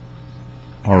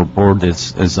 Our board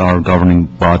is our governing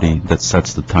body that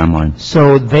sets the timeline.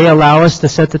 So they allow us to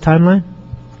set the timeline?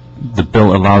 The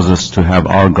bill allows us to have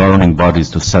our governing bodies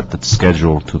to set the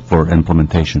schedule for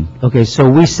implementation. Okay, so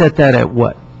we set that at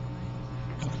what?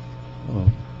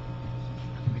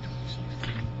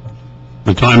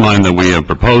 The timeline that we have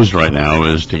proposed right now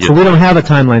is to get, So we don't have a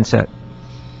timeline set.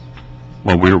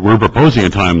 well, we're proposing a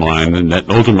timeline, and that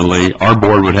ultimately our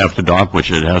board would have to adopt,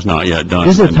 which it has not yet done.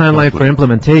 This is a timeline for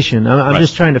implementation. I'm Right.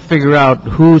 just trying to figure out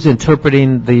who's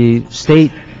interpreting the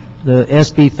state, the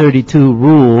SB 32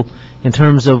 rule in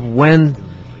terms of when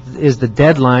is the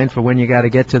deadline for when you got to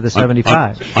get to the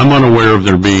 75. I'm unaware of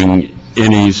there being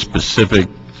any specific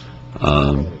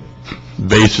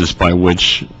basis by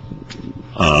which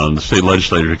the state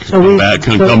legislature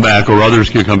can come back, or others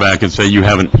can come back and say you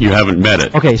haven't met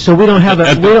it. Okay, so we don't have a...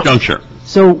 At we this don't- juncture.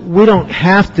 So we don't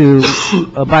have to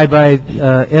abide by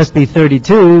SB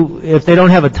 32. If they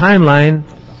don't have a timeline,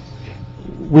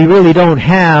 we really don't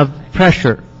have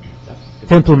pressure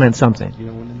to implement something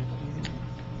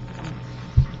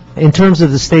in terms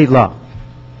of the state law.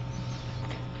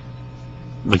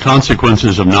 The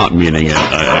consequences of not meeting it,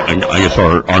 I guess,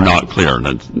 are not clear.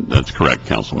 That's correct,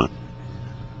 Councilman.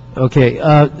 Okay,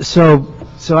 so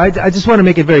I just want to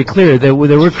make it very clear that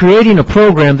we're creating a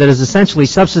program that is essentially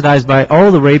subsidized by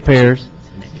all the ratepayers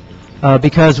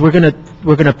because we're going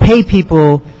to pay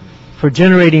people for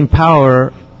generating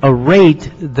power a rate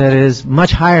that is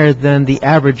much higher than the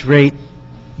average rate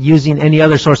using any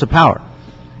other source of power.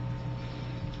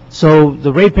 So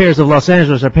the ratepayers of Los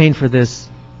Angeles are paying for this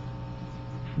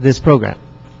program.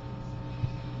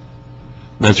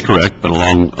 That's correct, but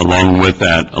along with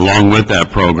that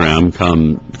program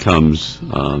comes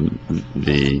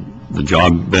the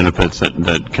job benefits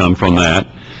that come from that.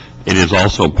 It is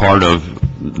also part of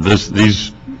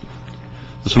this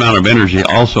amount of energy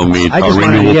also meets our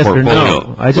renewable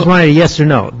portfolio. I just wanted a yes or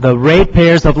no. The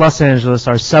ratepayers of Los Angeles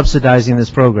are subsidizing this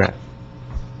program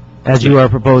as you are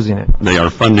proposing it. They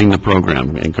are funding the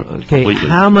program Okay, completely.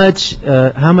 how much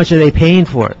are they paying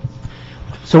for it?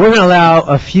 So we're going to allow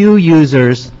a few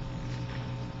users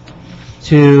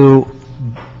to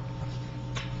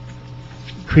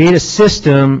create a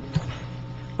system.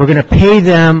 We're going to pay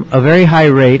them a very high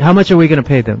rate. How much are we going to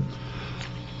pay them?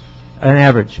 An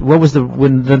average. What was the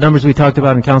numbers we talked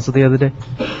about in council the other day?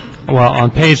 Well,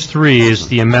 on page 3 is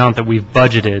the amount that we've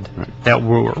budgeted that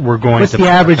we're going to... What's the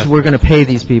average we're going to pay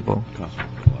these people?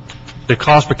 The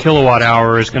cost per kilowatt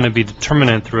hour is going to be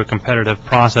determined through a competitive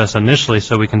process initially,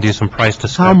 so we can do some price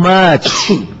discovery. How much?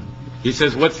 He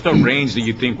says, what's the range that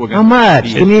you think we're How going to... much?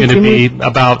 It's going to be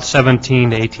about 17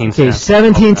 to 18 Okay, cents.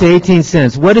 17 to 18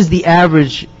 cents. What is the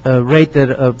average rate that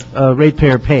a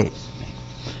ratepayer pays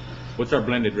What's our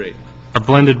blended rate? Our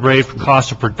blended rate for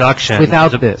cost of production...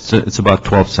 without this? It's about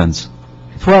 12 cents,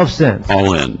 12 cents.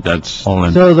 All in, that's... all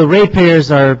in. So the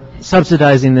ratepayers are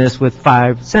subsidizing this with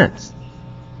 5 cents.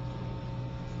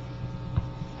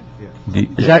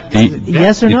 Is that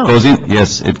yes or no?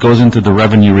 Yes, it goes into the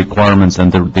revenue requirements and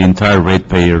the entire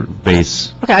ratepayer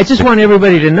base. Okay, I just want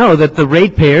everybody to know that the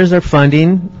ratepayers are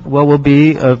funding what will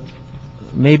be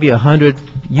maybe 100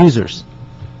 users.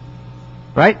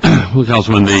 Right? Well,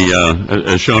 Councilman,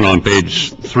 as shown on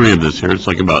page 3 of this here, it's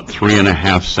like about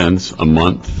 3.5 cents a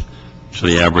month to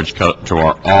the average, to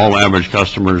our all average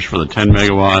customers for the 10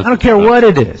 megawatts. I don't care what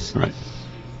it is. Right.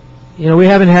 You know, we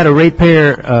haven't had a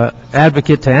ratepayer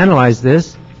advocate to analyze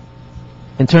this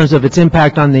in terms of its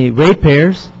impact on the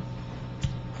ratepayers.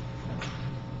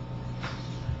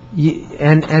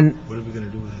 And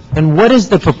what is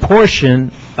the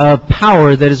proportion of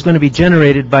power that is going to be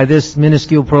generated by this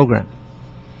minuscule program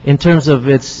in terms of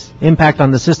its impact on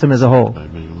the system as a whole?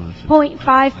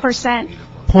 0.5%.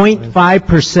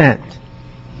 0.5%.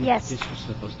 Yes. This was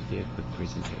supposed to be a quick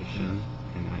presentation,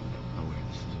 and I'm aware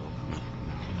this is all coming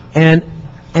from now.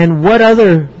 And what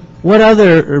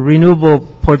other renewable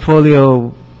portfolio,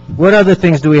 what other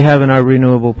things do we have in our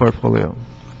renewable portfolio?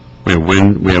 We have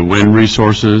wind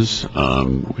resources.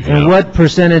 And what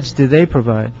percentage do they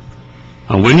provide?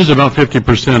 Wind is about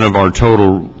 50% of our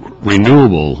total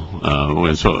renewable,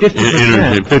 so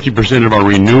 50%. 50% of our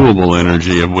renewable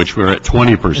energy, of which we're at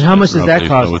 20%. And how much does that roughly.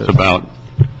 cost So it's us? about,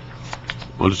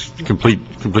 well, just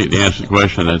completely answer the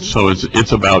question.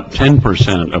 It's about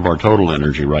 10% of our total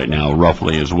energy right now,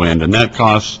 roughly, is wind, and that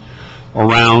costs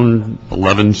around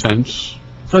 11 cents.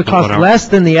 So it costs less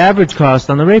than the average cost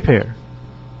on the ratepayer.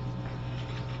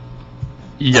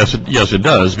 Yes, it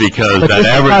does, because But that this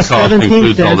average costs cost 17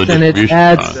 includes all the cents and it distribution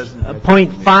adds costs.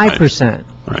 0.5%.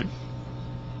 Right.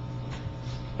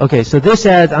 Okay, so this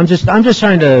adds, I'm just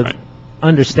trying to Right.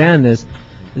 understand this.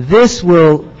 This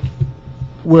will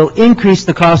increase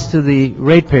the cost to the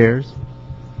ratepayers.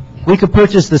 We could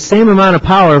purchase the same amount of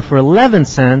power for 11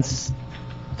 cents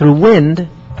through wind,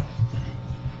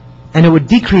 and it would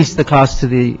decrease the cost to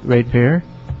the ratepayer.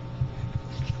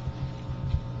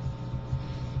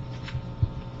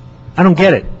 I don't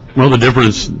get it. Well, the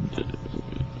difference,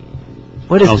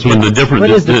 What is Councilman, the difference? What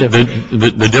is the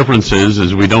difference? the difference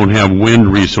is we don't have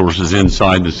wind resources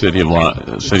inside the city of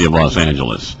Los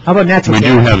Angeles. How about natural We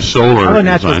gas? do have solar. How about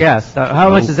natural inside. gas? How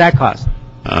much does that cost?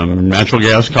 Natural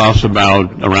gas costs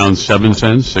about around 7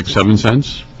 cents, 6, 7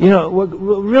 cents. You know, what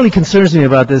really concerns me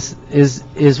about this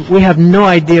is we have no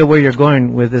idea where you're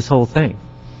going with this whole thing.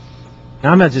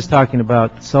 Now, I'm not just talking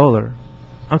about solar.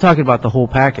 I'm talking about the whole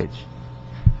package.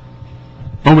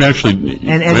 Well, we actually.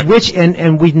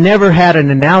 And we've never had an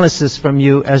analysis from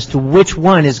you as to which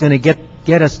one is going to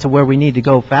get us to where we need to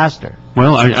go faster.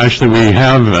 Well, actually, we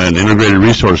have an integrated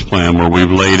resource plan where we've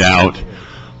laid out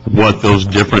what those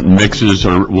different mixes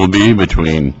will be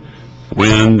between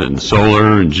wind and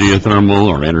solar and geothermal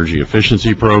or energy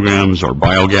efficiency programs or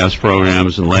biogas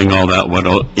programs, and laying all that,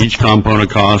 what each component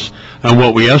costs, and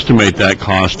what we estimate that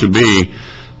cost to be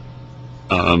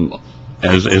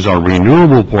as our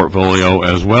renewable portfolio,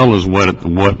 as well as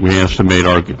what we estimate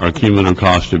our cumulative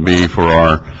cost to be for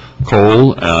our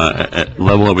coal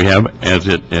level that we have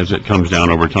as it comes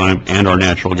down over time, and our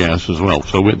natural gas as well.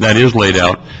 So that is laid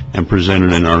out and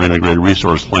presented in our integrated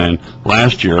resource plan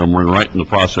last year, and we're right in the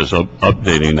process of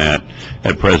updating that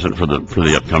at present for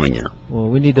the upcoming year. Well,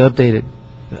 we need to update it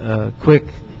quick,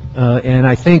 and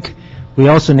I think we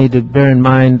also need to bear in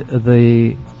mind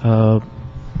the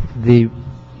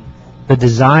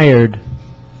desired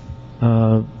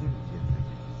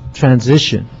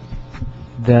transition.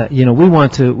 That, you know, we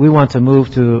want to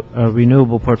move to a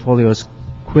renewable portfolio as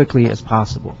quickly as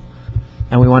possible,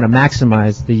 and we want to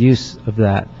maximize the use of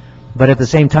that. But at the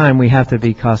same time, we have to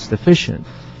be cost efficient.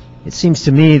 It seems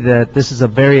to me that this is a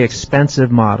very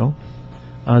expensive model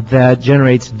that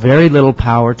generates very little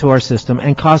power to our system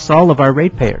and costs all of our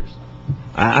ratepayers.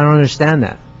 I don't understand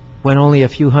that, when only a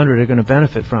few hundred are going to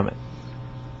benefit from it.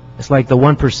 It's like the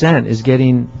 1% is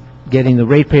getting the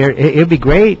ratepayer. It'd be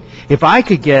great if I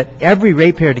could get every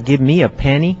ratepayer to give me a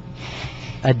penny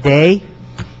a day.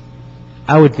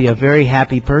 I would be a very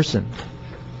happy person.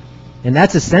 And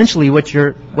that's essentially what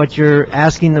you're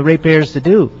asking the ratepayers to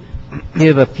do.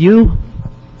 Give a few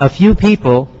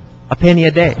people a penny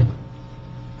a day.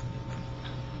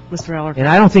 Mr. Eller. And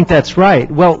I don't think that's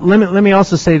right. Well, let me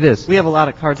also say this. We have a lot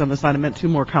of cards on this side. I meant two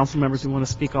more council members who want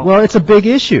to speak. Well, it's a big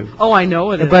issue. Oh, I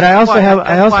know it is. But I also have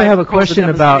a proposed question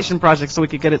about demonstration project so we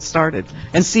could get it started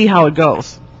and see how it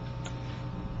goes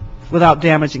without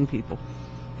damaging people.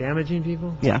 Damaging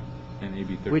people? Yeah.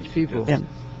 Which people? Yeah.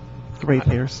 The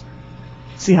ratepayers.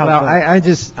 See how well, it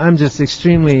goes. I'm just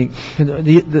extremely.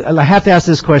 I have to ask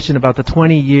this question about the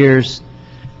 20 years.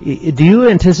 Do you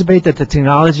anticipate that the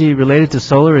technology related to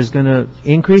solar is going to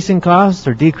increase in cost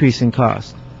or decrease in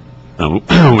cost?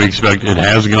 We expect it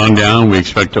has gone down. We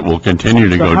expect it will continue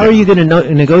to go down. How are you going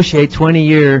to negotiate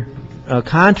 20-year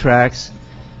contracts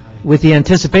with the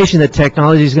anticipation that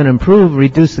technology is going to improve,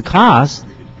 reduce the cost?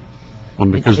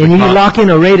 Well, because and you lock in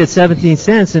a rate at 17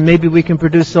 cents, and maybe we can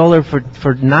produce solar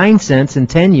for 9 cents in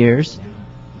 10 years.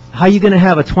 How are you going to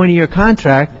have a 20-year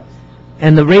contract,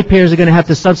 and the ratepayers are going to have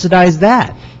to subsidize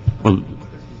that? Well,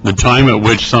 the time at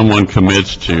which someone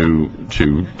commits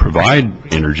to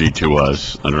provide energy to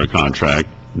us under a contract,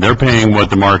 they're paying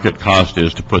what the market cost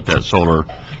is to put that solar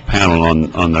panel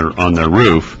on their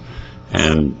roof,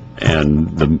 and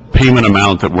the payment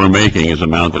amount that we're making is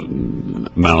amount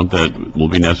that will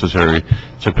be necessary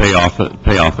to pay off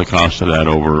the cost of that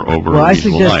over a reasonable life. Well, I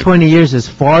suggest 20 years is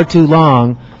far too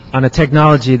long on a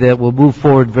technology that will move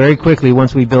forward very quickly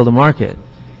once we build a market.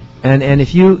 And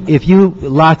if you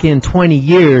lock in 20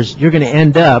 years, you're going to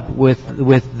end up with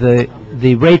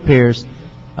the ratepayers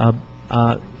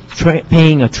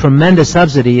paying a tremendous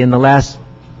subsidy in the last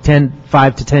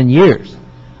 5 to 10 years,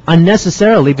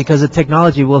 unnecessarily, because the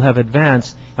technology will have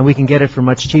advanced and we can get it for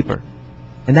much cheaper.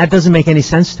 And that doesn't make any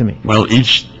sense to me. Well,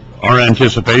 our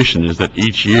anticipation is that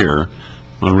each year,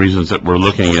 one of the reasons that we're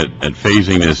looking at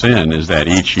phasing this in is that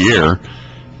each year,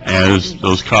 as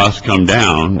those costs come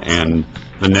down and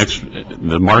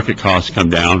the market costs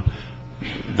come down,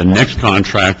 the next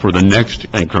contract for the next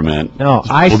increment will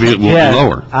be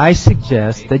lower. I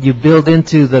suggest that you build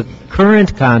into the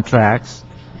current contracts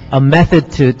a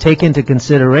method to take into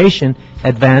consideration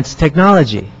advanced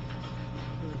technology.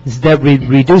 That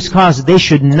reduce costs. They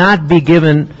should not be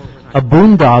given a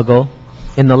boondoggle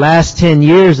in the last 10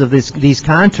 years of these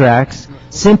contracts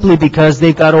simply because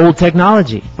they've got old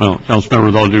technology. Well, Councilmember,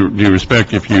 with all due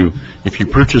respect, if you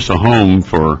purchase a home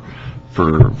for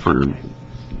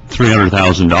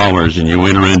 $300,000 and you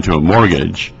enter into a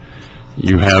mortgage,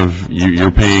 you're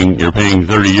paying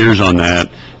 30 years on that.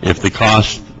 If the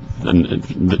cost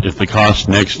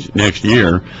next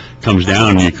year comes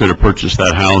down, you could have purchased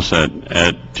that house at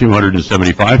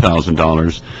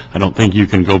 $275,000. I don't think you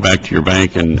can go back to your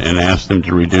bank and ask them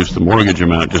to reduce the mortgage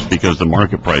amount just because the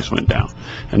market price went down.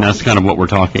 And that's kind of what we're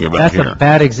talking about here. That's a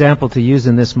bad example to use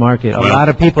in this market. A lot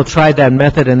of people tried that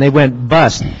method and they went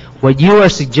bust. What you are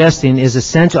suggesting is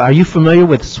essential. Are you familiar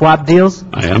with swap deals?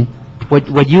 I am.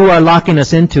 What you are locking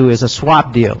us into is a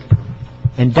swap deal.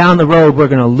 And down the road, we're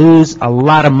going to lose a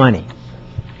lot of money.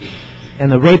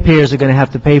 And the ratepayers are going to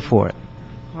have to pay for it.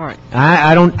 All right.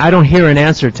 I don't hear an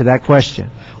answer to that question.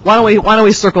 Why don't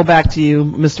we circle back to you,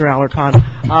 Mr. Alarcon,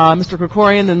 Mr.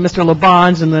 Krikorian, and Mr.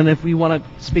 Labange, and then if we want to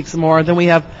speak some more, then we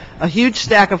have a huge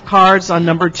stack of cards on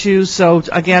number 2. So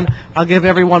again, I'll give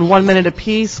everyone 1 minute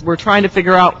apiece. We're trying to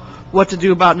figure out what to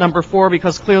do about number 4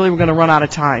 because clearly we're going to run out of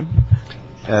time.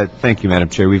 Thank you, Madam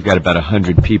Chair. We've got about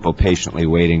 100 people patiently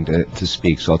waiting to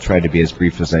speak, so I'll try to be as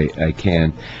brief as I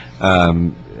can.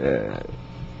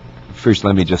 First,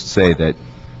 let me just say that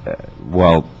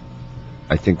while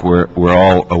I think we're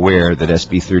all aware that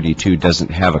SB 32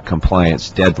 doesn't have a compliance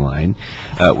deadline,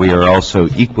 we are also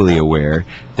equally aware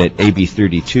that AB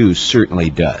 32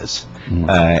 certainly does.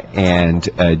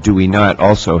 And do we not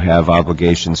also have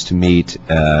obligations to meet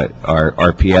our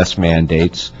RPS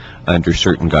mandates under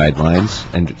certain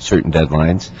guidelines and certain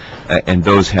deadlines? And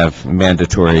those have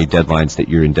mandatory deadlines that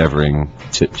you're endeavoring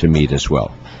to meet as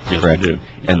well. Yes, Correct? we do.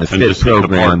 And the And FIT this is a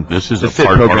program, part- this is the a FIT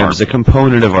part of our program is a RPS.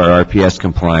 component of our RPS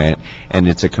compliant, and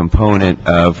it's a component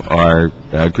of our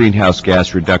greenhouse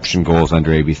gas reduction goals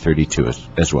under AB 32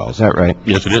 as well. Is that right?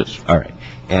 Yes, it is. All right.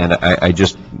 And I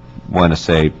just want to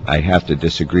say I have to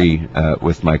disagree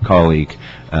with my colleague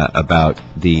about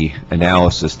the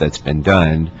analysis that's been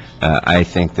done. I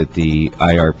think that the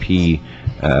IRP,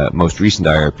 most recent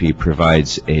IRP,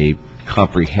 provides a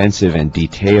comprehensive and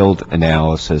detailed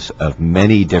analysis of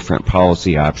many different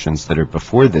policy options that are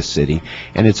before this city,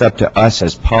 and it's up to us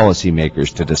as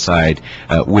policymakers to decide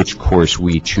which course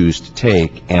we choose to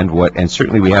take, and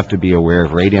certainly we have to be aware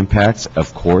of rate impacts,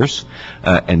 of course,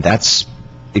 and that's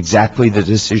exactly the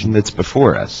decision that's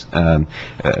before us.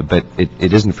 But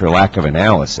it isn't for lack of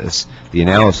analysis. The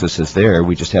analysis is there.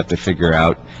 We just have to figure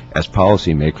out, as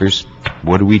policymakers,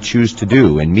 what do we choose to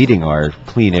do in meeting our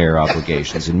clean air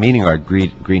obligations, and meeting our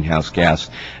greenhouse gas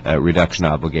reduction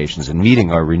obligations, and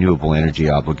meeting our renewable energy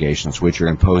obligations, which are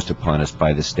imposed upon us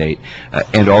by the state,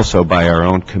 and also by our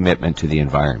own commitment to the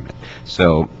environment.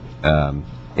 So,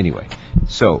 anyway,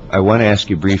 so I want to ask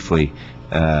you briefly,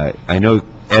 I know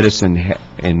Edison,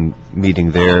 in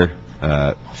meeting their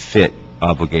FIT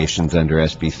obligations under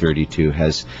SB 32,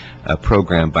 has a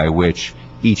program by which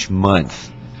each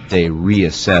month they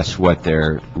reassess what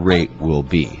their rate will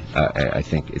be. I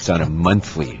think it's on a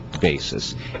monthly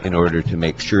basis in order to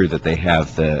make sure that they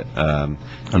have the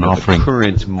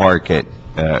current market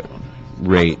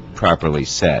rate properly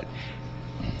set.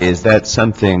 Is that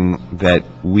something that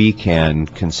we can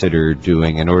consider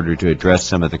doing in order to address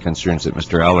some of the concerns that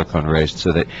Mr. Alarcon raised,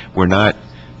 so that we're not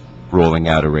rolling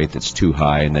out a rate that's too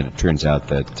high and then it turns out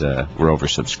that we're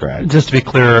oversubscribed? Just to be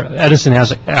clear, Edison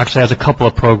actually has a couple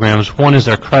of programs. One is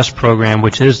their CREST program,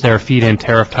 which is their feed-in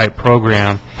tariff type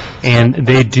program, and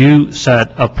they do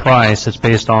set a price that's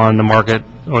based on the market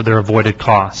or their avoided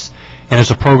costs. And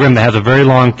it's a program that has a very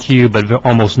long queue, but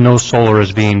almost no solar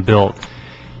is being built.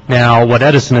 Now, what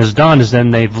Edison has done is then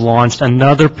they've launched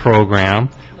another program,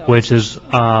 which is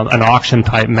an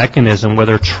auction-type mechanism where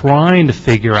they're trying to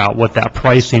figure out what that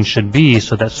pricing should be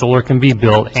so that solar can be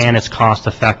built and it's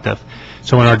cost-effective.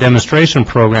 So in our demonstration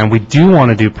program, we do want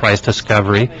to do price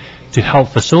discovery to help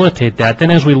facilitate that.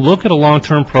 Then as we look at a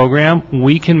long-term program,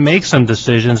 we can make some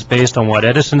decisions based on what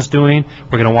Edison's doing.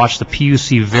 We're going to watch the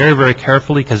PUC very, very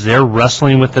carefully because they're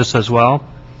wrestling with this as well.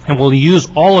 And we'll use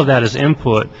all of that as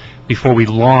input before we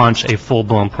launch a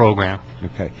full-blown program.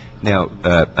 Okay. Now,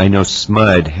 I know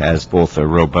SMUD has both a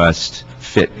robust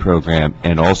FIT program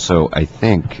and also, I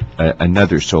think,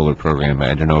 another solar program.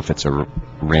 I don't know if it's a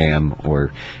RAM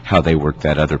or how they work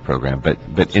that other program.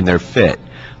 But in their FIT,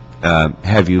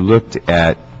 have you looked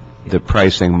at the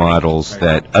pricing models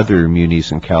that other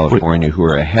munis in California who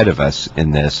are ahead of us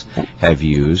in this have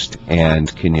used?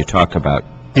 And can you talk about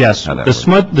Yes, the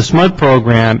SMUD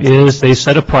program is, they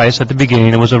set a price at the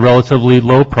beginning. It was a relatively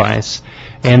low price,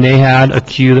 and they had a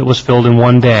queue that was filled in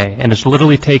one day. And it's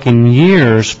literally taken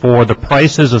years for the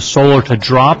prices of solar to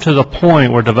drop to the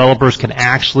point where developers can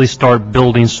actually start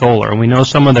building solar. And we know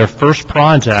some of their first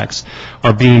projects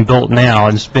are being built now,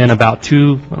 and it's been about a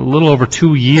little over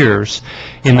 2 years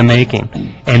in the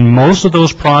making. And most of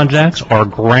those projects are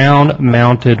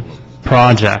ground-mounted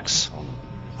projects.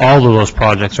 All of those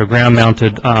projects are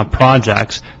ground-mounted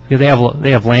projects. They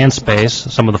have land space,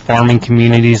 some of the farming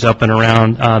communities up and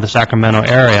around the Sacramento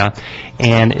area,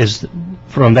 and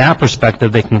from that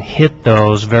perspective, they can hit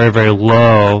those very, very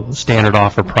low standard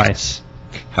offer price.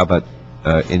 How about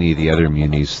any of the other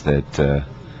munis that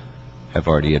have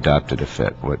already adopted a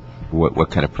FIT?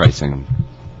 What kind of pricing?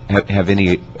 Have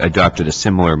any adopted a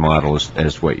similar model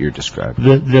as what you're describing?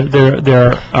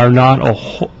 There are not a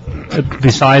whole,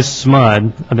 besides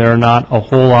SMUD, there are not a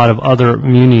whole lot of other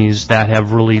munis that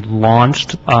have really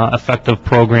launched effective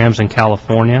programs in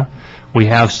California. We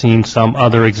have seen some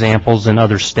other examples in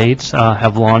other states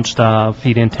have launched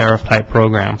feed-in tariff type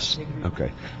programs.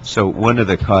 Okay. So one of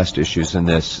the cost issues in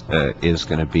this is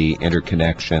going to be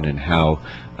interconnection and how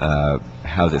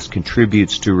how this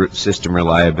contributes to system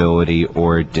reliability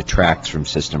or detracts from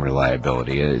system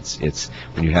reliability. It's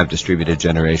when you have distributed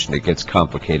generation, it gets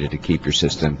complicated to keep your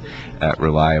system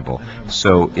reliable.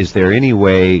 So is there any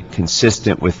way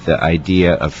consistent with the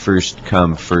idea of first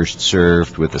come, first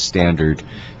served with a standard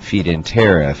feed-in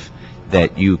tariff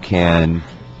that you can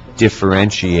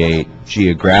differentiate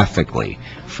geographically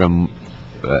from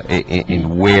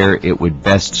in where it would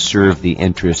best serve the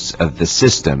interests of the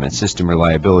system and system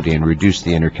reliability and reduce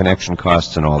the interconnection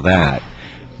costs and all that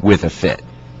with a FIT?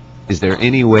 Is there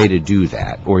any way to do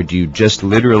that? Or do you just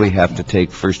literally have to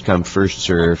take first come, first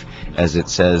serve, as it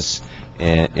says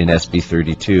in SB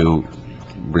 32,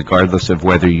 regardless of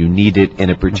whether you need it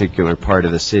in a particular part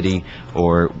of the city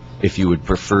or if you would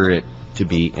prefer it to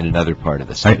be in another part of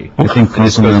the city? I think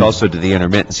this goes also to the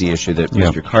intermittency issue that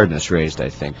Mr. Cardenas raised, I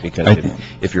think, because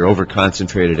if you're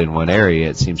over-concentrated in one area,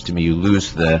 it seems to me you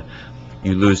lose the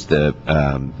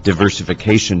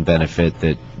diversification benefit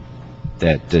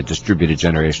that distributed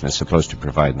generation is supposed to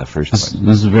provide in the first place.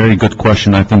 This is a very good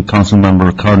question. I think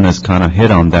Councilmember Cardenas kind of hit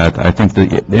on that. I think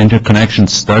the interconnection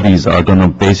studies are going to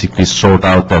basically sort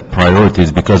out that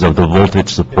priorities because of the voltage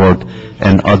support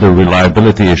and other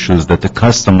reliability issues that the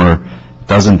customer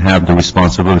doesn't have the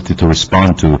responsibility to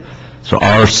respond to. So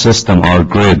our system, our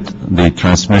grid, the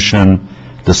transmission,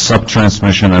 the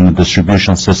sub-transmission and the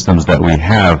distribution systems that we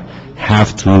have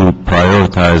to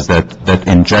prioritize that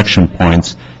injection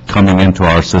points coming into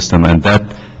our system, and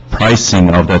that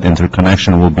pricing of that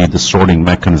interconnection will be the sorting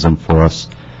mechanism for us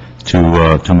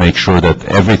to make sure that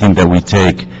everything that we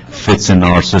take fits in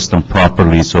our system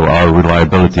properly so our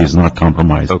reliability is not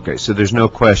compromised. Okay, so there's no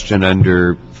question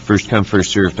under first come,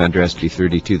 first served under SB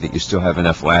 32 that you still have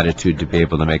enough latitude to be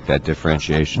able to make that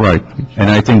differentiation. Right, and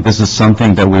I think this is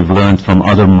something that we've learned from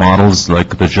other models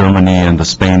like the Germany and the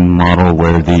Spain model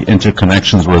where the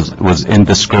interconnections was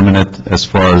indiscriminate as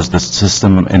far as the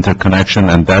system interconnection,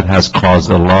 and that has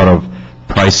caused a lot of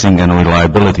pricing and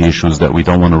reliability issues that we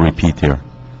don't want to repeat here.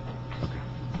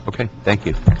 Okay, thank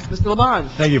you. Mr. Labange.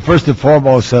 Thank you. First and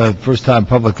foremost, first time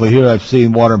publicly here, I've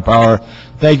seen Water and Power.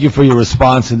 Thank you for your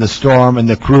response in the storm and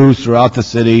the crews throughout the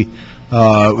city.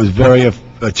 It was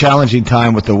a challenging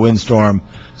time with the windstorm,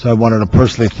 so I wanted to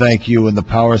personally thank you and the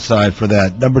power side for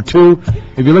that. Number two,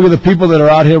 if you look at the people that are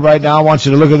out here right now, I want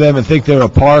you to look at them and think they're a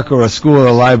park or a school or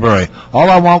a library. All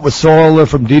I want with solar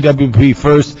from DWP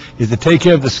first is to take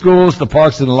care of the schools, the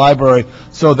parks, and the library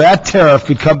so that tariff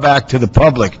could come back to the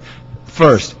public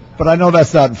first. But I know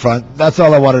that's not in front. That's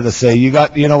all I wanted to say. You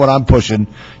know what I'm pushing.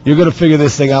 You're going to figure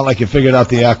this thing out like you figured out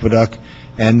the aqueduct,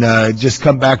 and just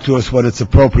come back to us when it's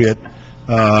appropriate.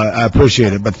 I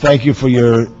appreciate it. But thank you for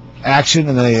your action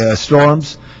in the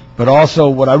storms. But also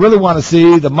what I really want to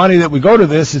see, the money that we go to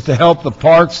this is to help the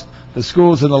parks, the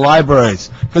schools, and the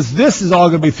libraries. Because this is all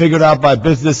going to be figured out by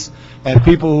business and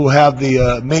people who have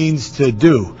the means to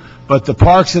do. But the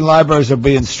parks and libraries are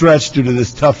being stretched due to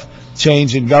this tough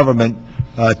change in government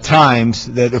times,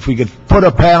 that if we could put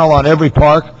a panel on every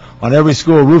park, on every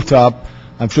school rooftop,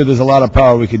 I'm sure there's a lot of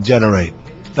power we could generate.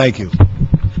 Thank you.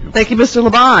 Thank you, Mr.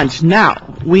 Labange.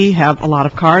 Now, we have a lot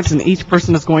of cards, and each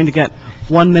person is going to get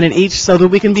 1 minute each so that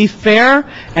we can be fair,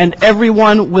 and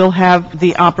everyone will have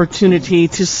the opportunity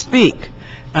to speak.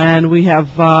 And we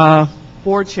have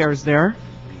 4 chairs there.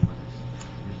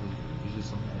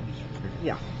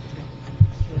 Yeah.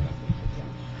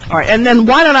 All right, and then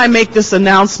why don't I make this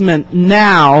announcement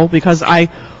now, because I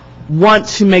want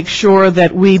to make sure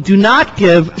that we do not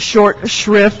give short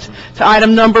shrift to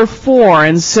item number 4.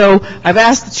 And so I've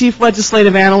asked the Chief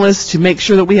Legislative Analyst to make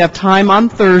sure that we have time on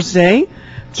Thursday.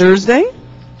 Thursday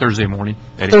morning.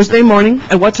 Thursday morning.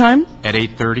 At what time? At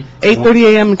 8:30.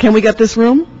 8:30 a.m. Can we get this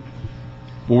room?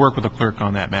 We'll work with the clerk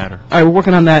on that matter. All right, we're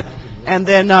working on that. And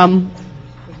then,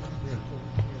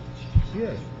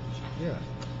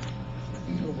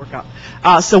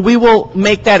 so we will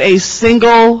make that a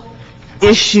single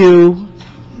issue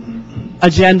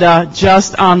agenda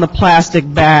just on the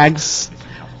plastic bags.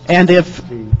 And if,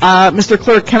 Mr.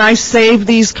 Clerk, can I save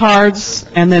these cards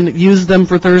and then use them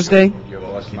for Thursday?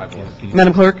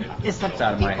 Madam Clerk? It's up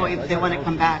to people if they want to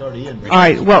come back. All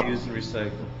right, well,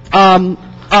 all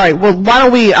right, well, why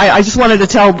don't we, I just wanted to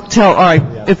tell, all right,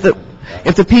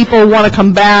 if the people want to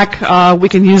come back, we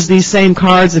can use these same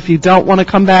cards. If you don't want to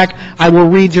come back, I will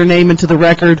read your name into the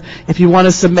record. If you want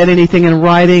to submit anything in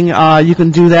writing, you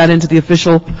can do that into the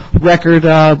official record.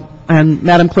 And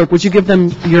Madam Clerk, would you give them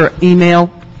your email?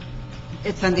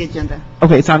 It's on the agenda.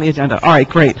 Okay, it's on the agenda. All right,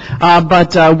 great.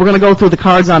 But we're going to go through the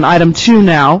cards on item 2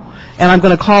 now, and I'm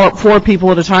going to call up 4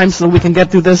 people at a time so we can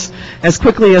get through this as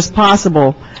quickly as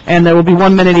possible. And there will be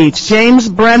 1 minute each. James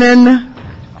Brennan,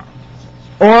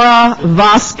 Ora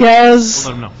Vasquez,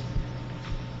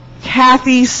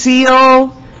 Kathy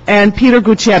Seal, and Peter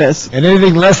Gutierrez. And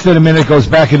anything less than a minute goes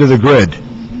back into the grid.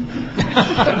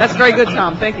 That's very good,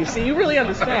 Tom. Thank you. See, you really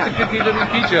understand.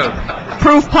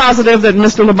 Proof positive that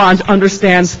Mr. Labange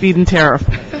understands feed and tariff.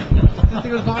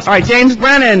 All right, James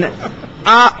Brennan.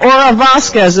 Ora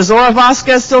Vasquez. Is Ora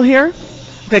Vasquez still here?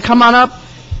 Okay, come on up.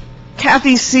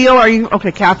 Kathy Seal, are you?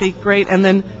 Okay, Kathy, great. And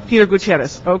then Peter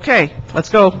Gutierrez. Okay, let's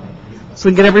go so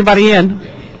we can get everybody in.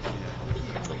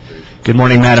 Good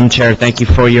morning, Madam Chair. Thank you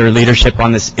for your leadership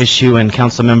on this issue, and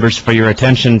council members for your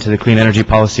attention to the clean energy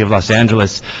policy of Los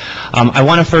Angeles. I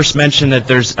want to first mention that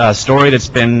there's a story that's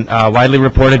been widely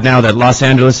reported now that Los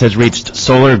Angeles has reached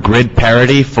solar grid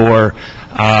parity for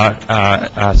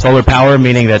solar power,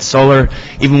 meaning that solar,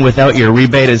 even without your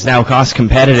rebate, is now cost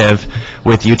competitive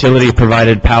with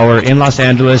utility-provided power in Los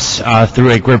Angeles through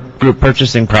a group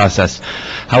purchasing process.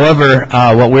 However,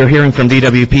 what we're hearing from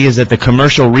DWP is that the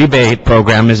commercial rebate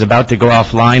program is about to go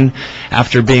offline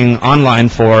after being online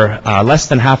for less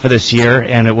than half of this year,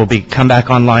 and it will come back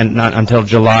online not until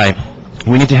July.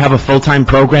 We need to have a full-time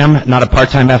program, not a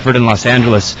part-time effort in Los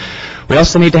Angeles. We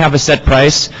also need to have a set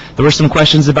price. There were some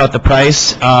questions about the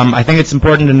price. I think it's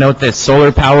important to note that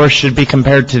solar power should be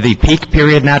compared to the peak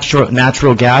period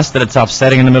natural gas that it's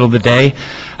offsetting in the middle of the day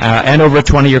and over a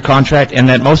 20-year contract, and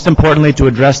that most importantly, to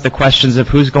address the questions of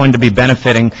who's going to be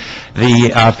benefiting,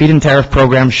 the feed-in tariff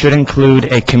program should include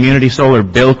a community solar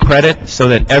bill credit so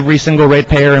that every single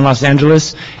ratepayer in Los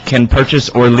Angeles can purchase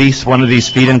or lease one of these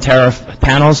feed-in tariff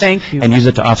panels and use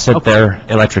it to offset their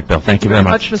electric bill. Thank you very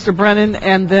much. Mr. Brennan,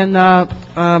 and then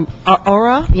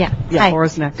Aura? Yeah. Yeah,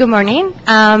 Aura's next. Good morning.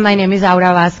 My name is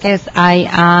Aura Vasquez. I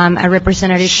am a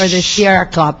representative for the Sierra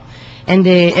Club and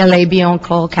the LA Beyond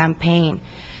Coal campaign.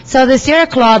 So the Sierra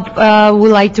Club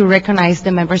would like to recognize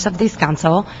the members of this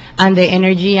council and the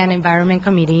Energy and Environment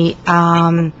Committee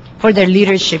for their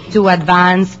leadership to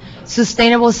advance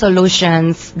sustainable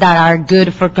solutions that are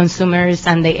good for consumers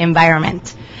and the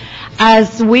environment.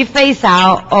 As we phase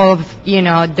out of,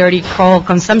 dirty coal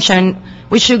consumption,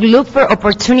 we should look for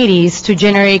opportunities to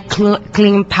generate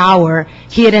clean power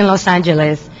here in Los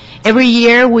Angeles. Every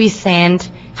year we send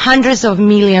hundreds of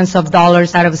millions of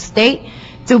dollars out of state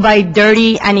to buy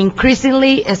dirty and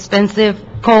increasingly expensive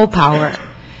coal power.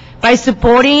 By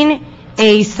supporting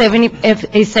a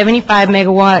 75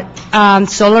 megawatt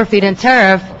solar feed-in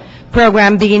tariff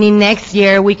program beginning next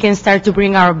year, we can start to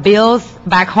bring our bills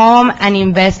back home and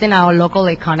invest in our local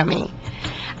economy.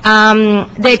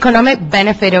 The economic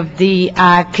benefit of the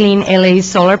Clean LA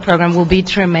Solar Program will be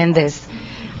tremendous.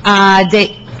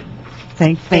 Thank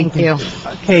you.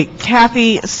 Okay,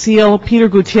 Kathy Seal, Peter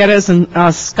Gutierrez,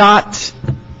 and Scott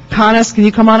Canas. Can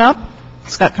you come on up?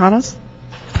 Scott Canas?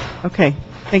 Okay,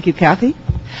 thank you, Kathy.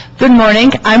 Good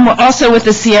morning. I'm also with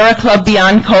the Sierra Club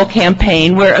Beyond Coal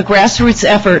campaign. We're a grassroots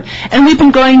effort, and we've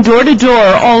been going door to door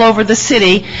all over the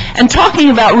city and talking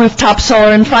about rooftop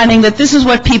solar and finding that this is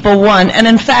what people want. And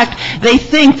in fact, they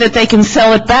think that they can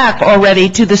sell it back already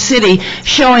to the city,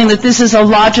 showing that this is a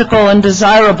logical and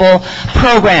desirable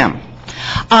program.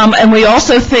 And we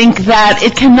also think that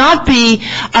it cannot be,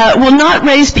 will not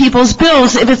raise people's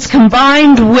bills if it's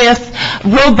combined with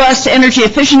robust energy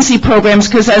efficiency programs,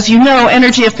 because as you know,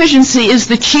 energy efficiency is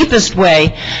the cheapest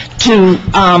way to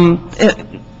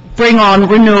bring on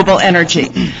renewable energy.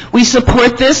 We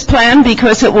support this plan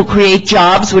because it will create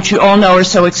jobs, which you all know are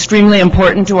so extremely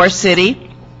important to our city,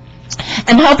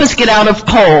 and help us get out of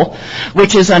coal,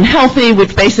 which is unhealthy,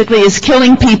 which basically is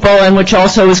killing people, and which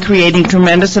also is creating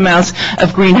tremendous amounts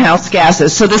of greenhouse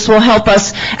gases. So this will help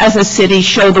us as a city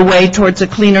show the way towards a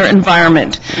cleaner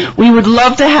environment. We would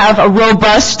love to have a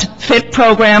robust FIT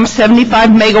program, 75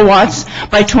 megawatts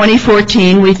by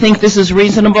 2014. We think this is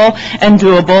reasonable and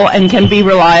doable and can be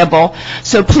reliable.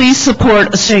 So please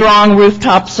support a strong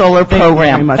rooftop solar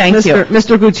program. Thank you.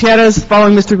 Mr. Gutierrez,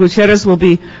 following Mr. Gutierrez will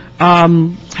be,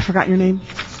 I forgot your name?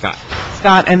 Scott.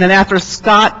 Scott, and then after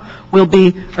Scott will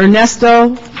be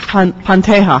Ernesto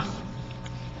Panteja.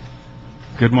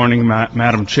 Good morning,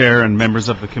 Madam Chair and members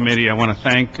of the committee. I want to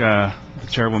thank the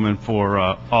Chairwoman for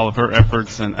all of her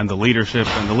efforts and the leadership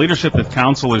that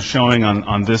Council is showing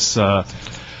on this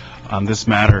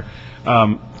matter.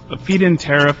 The feed-in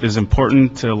tariff is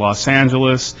important to Los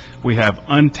Angeles. We have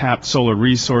untapped solar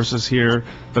resources here.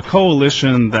 the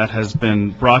coalition that has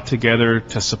been brought together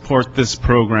to support this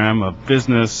program of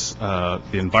business, the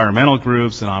environmental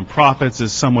groups, and nonprofits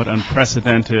is somewhat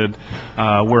unprecedented.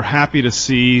 We're happy to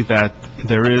see that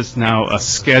there is now a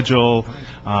schedule.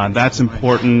 That's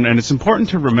important, and it's important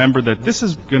to remember that this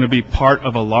is going to be part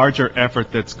of a larger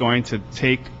effort that's going to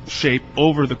take shape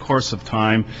over the course of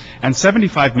time, and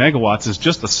 75 megawatts is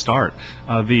just a start.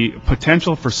 The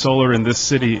potential for solar in this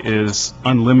city is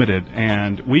unlimited,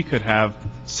 and we could have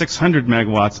 600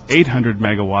 megawatts, 800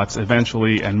 megawatts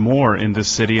eventually, and more in this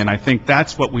city, and I think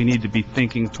that's what we need to be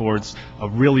thinking towards, a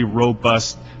really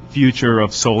robust future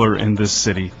of solar in this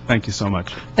city. Thank you so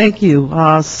much. Thank you.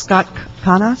 Scott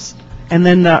Canas, and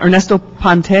then Ernesto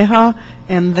Panteja,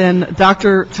 and then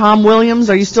Dr. Tom Williams.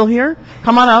 Are you still here?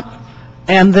 Come on up.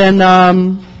 And then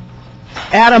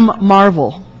Adam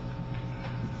Marvel.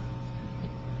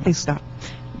 Hey, Scott.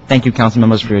 Thank you, council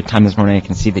members, for your time this morning. I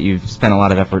can see that you've spent a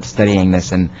lot of effort studying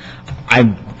this, and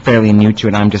I'm fairly new to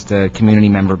it. I'm just a community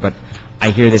member, but I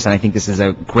hear this, and I think this is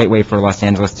a great way for Los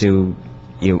Angeles to,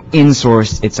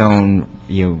 in-source its own,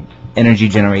 energy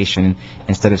generation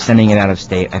instead of sending it out of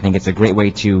state. I think it's a great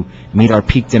way to meet our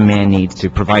peak demand needs, to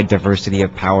provide diversity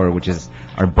of power, which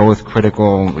are both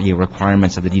critical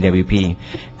requirements of the DWP.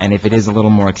 And if it is a little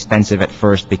more expensive at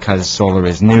first because solar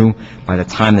is new, by the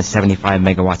time the 75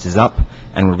 megawatts is up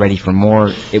and we're ready for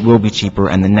more, it will be cheaper,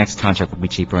 and the next contract will be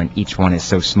cheaper, and each one is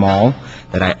so small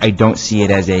that I don't see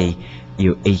it as a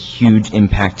huge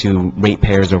impact to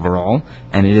ratepayers overall,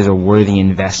 and it is a worthy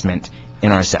investment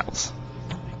in ourselves.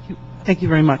 Thank you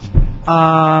very much.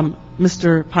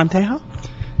 Mr. Panteja?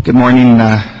 Good morning,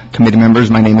 committee members.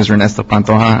 My name is Ernesto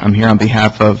Pantoja. I'm here on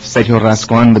behalf of Sergio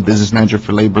Rascon, the business manager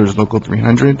for Labor's Local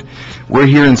 300. We're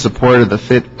here in support of the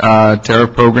FIT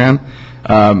tariff program.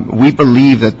 We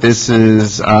believe that this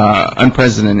is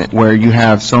unprecedented, where you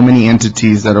have so many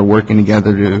entities that are working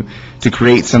together to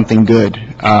create something good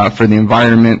for the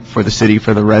environment, for the city,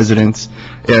 for the residents.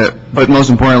 But most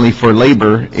importantly, for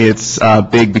labor, it's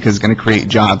big because it's going to create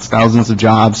jobs, thousands of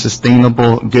jobs,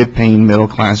 sustainable, good-paying,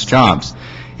 middle-class jobs.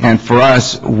 And for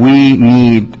us, we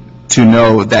need to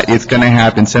know that it's going to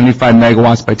happen. 75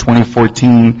 megawatts by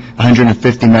 2014,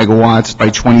 150 megawatts by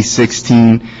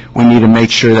 2016. We need to make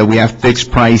sure that we have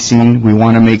fixed pricing. We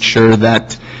want to make sure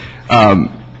that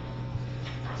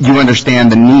you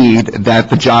understand the need that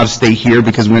the jobs stay here,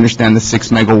 because we understand the 6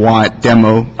 megawatt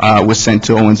demo was sent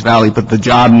to Owens Valley, but the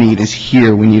job need is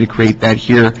here. We need to create that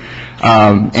here.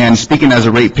 And speaking as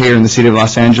a ratepayer in the city of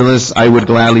Los Angeles, I would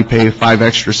gladly pay 5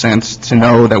 extra cents to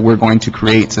know that we're going to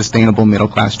create sustainable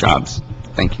middle-class jobs.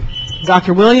 Thank you.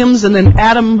 Dr. Williams, and then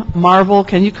Adam Marvel.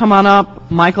 Can you come on up?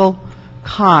 Michael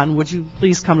Kahn, would you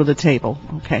please come to the table?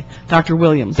 Okay. Dr.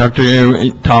 Williams. Dr.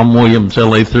 Tom Williams,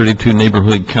 LA 32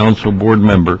 Neighborhood Council Board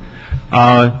Member.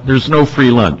 There's no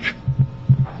free lunch.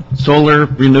 Solar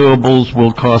renewables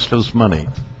will cost us money.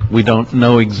 We don't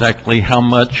know exactly how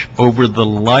much over the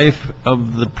life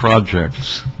of the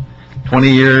projects.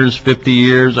 20 years, 50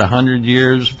 years, 100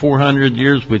 years, 400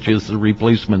 years, which is the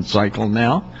replacement cycle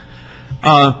now.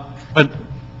 But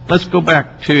let's go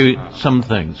back to some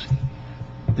things.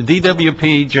 The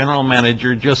DWP general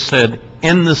manager just said,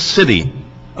 in the city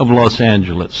of Los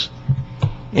Angeles.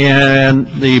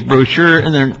 And the brochure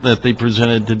that they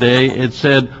presented today, it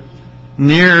said,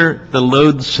 near the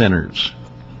load centers.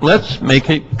 Let's make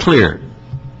it clear.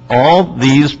 All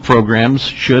these programs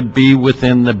should be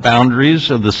within the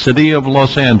boundaries of the city of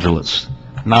Los Angeles,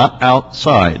 not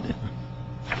outside.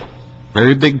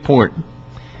 Very big point.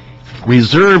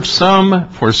 Reserve some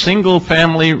for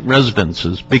single-family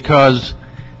residences, because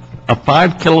a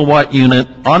 5 kilowatt unit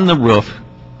on the roof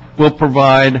will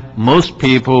provide most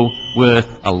people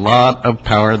with a lot of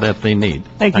power that they need.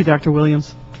 Thank you, Dr.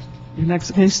 Williams. Your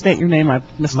next, can you state your name? I've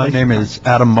misplaced. My name is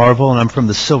Adam Marvel, and I'm from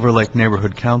the Silver Lake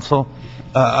Neighborhood Council.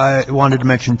 I wanted to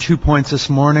mention 2 points this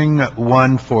morning.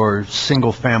 One, for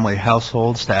single-family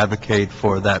households, to advocate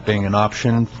for that being an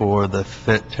option for the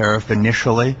FIT tariff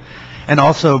initially. And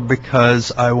also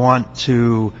because I want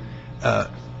to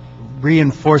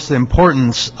reinforce the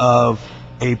importance of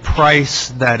a price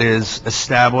that is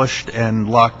established and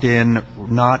locked in,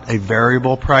 not a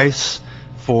variable price,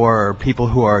 for people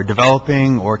who are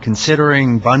developing or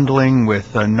considering bundling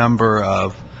with a number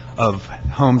of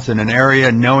homes in an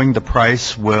area. Knowing the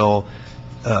price will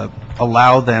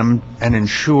allow them and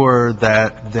ensure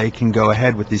that they can go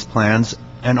ahead with these plans.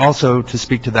 And also, to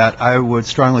speak to that, I would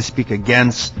strongly speak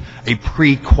against a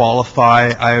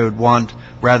pre-qualify. I would want,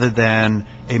 rather than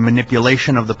a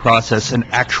manipulation of the process, an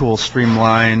actual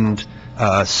streamlined,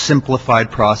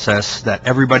 simplified process that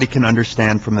everybody can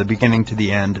understand from the beginning to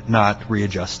the end, not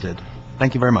readjusted.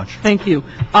 Thank you very much. Thank you.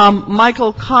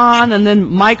 Michael Kahn, and then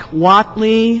Mike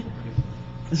Watley.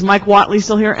 Is Mike Watley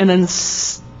still here? And then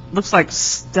looks like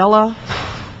Stella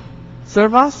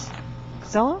Servas?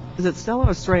 Stella? Is it Stella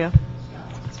or Straya?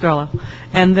 Stella.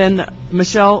 And then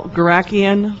Michelle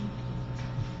Garakian.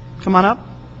 Come on up.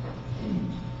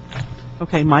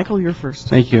 Okay, Michael, you're first.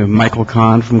 Thank you. Michael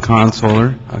Kahn from Kahn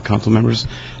Solar, council members.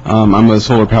 I'm a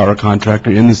solar power contractor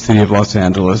in the city of Los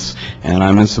Angeles, and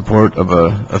I'm in support of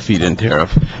a feed-in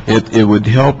tariff. It would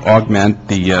help augment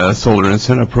the solar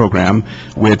incentive program,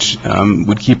 which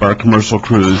would keep our commercial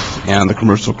crews and the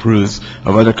commercial crews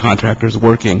of other contractors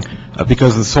working,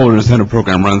 because the solar incentive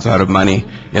program runs out of money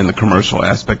in the commercial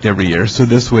aspect every year. So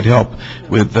this would help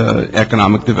with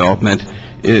economic development.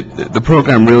 The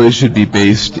program really should be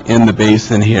based in the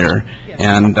basin here,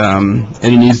 and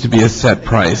it needs to be a set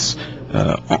price.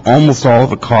 Almost all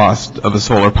of the cost of a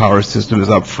solar power system is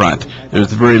up front.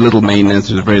 There's very little maintenance,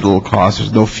 there's very little cost,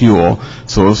 there's no fuel.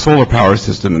 So a solar power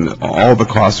system, all the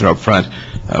costs are up front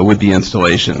with the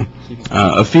installation.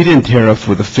 A feed-in tariff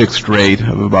with a fixed rate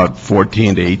of about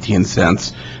 14 to 18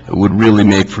 cents would really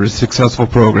make for a successful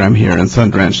program here in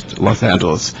sun-drenched Los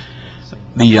Angeles.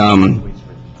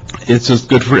 It's just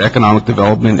good for economic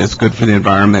development, it's good for the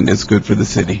environment, it's good for the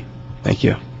city. Thank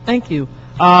you. Thank you.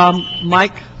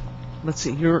 Mike, let's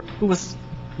see, who was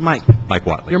Mike? Mike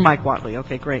Watley. You're Mike Watley,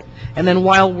 okay, great. And then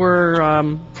while we're,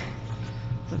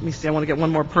 let me see, I want to get one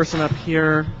more person up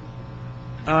here.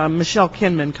 Michelle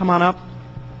Kinman, come on up.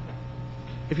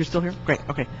 If you're still here? Great,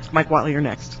 okay. Mike Watley, you're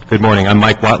next. Good morning. I'm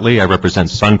Mike Watley. I represent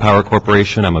SunPower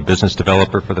Corporation. I'm a business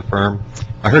developer for the firm.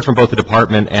 I heard from both the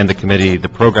department and the committee the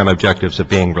program objectives of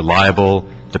being reliable,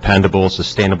 dependable,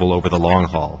 sustainable over the long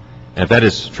haul. And if that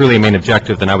is truly a main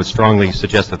objective, then I would strongly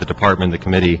suggest that the department and the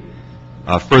committee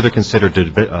further consider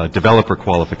developer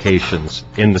qualifications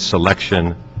in the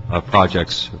selection of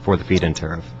projects for the feed-in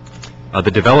tariff.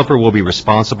 The developer will be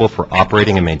responsible for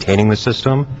operating and maintaining the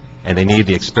system, and they need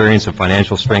the experience and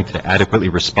financial strength to adequately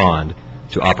respond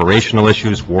to operational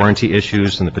issues, warranty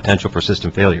issues, and the potential for system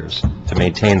failures to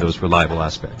maintain those reliable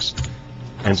aspects.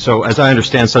 And so, as I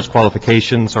understand, such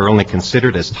qualifications are only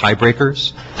considered as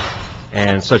tiebreakers,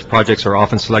 and such projects are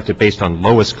often selected based on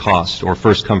lowest cost or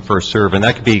first come, first serve, and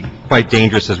that could be quite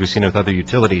dangerous, as we've seen with other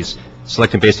utilities.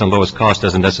 Selecting based on lowest cost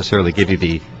doesn't necessarily give you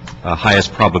the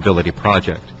highest probability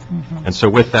project. And so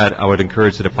with that, I would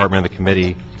encourage the department and the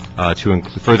committee to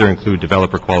further include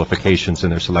developer qualifications in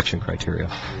their selection criteria.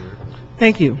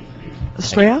 Thank you.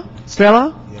 Estrella?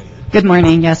 Good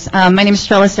morning, yes. My name is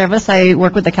Estrella Servas. I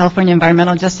work with the California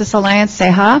Environmental Justice Alliance,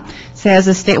 CEJA. CEJA is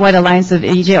a statewide alliance of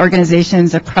EJ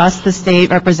organizations across the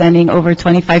state representing over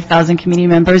 25,000 community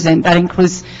members, and that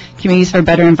includes communities for a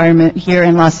better environment here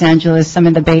in Los Angeles, some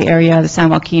in the Bay Area, the San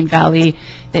Joaquin Valley,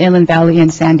 the Inland Valley,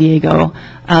 and San Diego.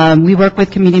 We work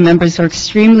with community members who are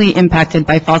extremely impacted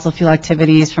by fossil fuel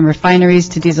activities, from refineries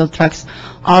to diesel trucks,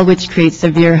 all which create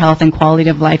severe health and quality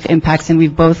of life impacts. And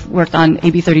we've both worked on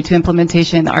AB 32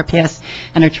 implementation, the RPS,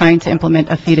 and are trying to implement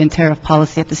a feed-in tariff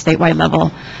policy at the statewide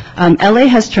level. LA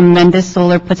has tremendous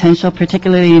solar potential,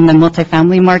 particularly in the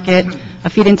multifamily market. A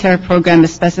feed-in tariff program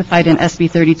is specified in SB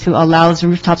 32, allows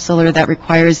rooftop solar that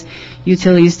requires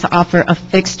utilities to offer a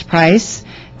fixed price.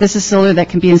 This is solar that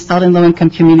can be installed in low-income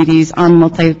communities on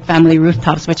multifamily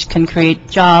rooftops, which can create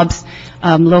jobs,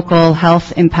 local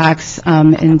health impacts,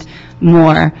 and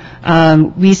more.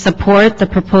 We support the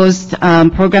proposed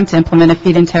program to implement a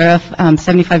feed-in tariff,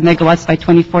 75 megawatts by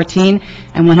 2014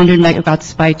 and 100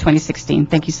 megawatts by 2016.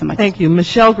 Thank you so much. Thank you.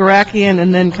 Michelle Garakian,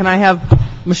 and then can I have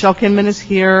Michelle Kinman is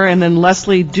here, and then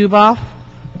Leslie Duboff?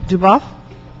 Duboff?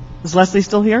 Is Leslie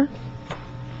still here?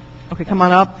 Okay, come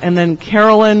on up. And then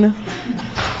Carolyn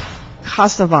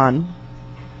Casavan.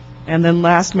 And then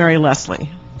last, Mary Leslie.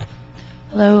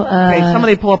 Hello. Okay,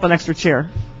 somebody pull up an extra chair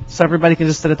so everybody can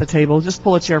just sit at the table. Just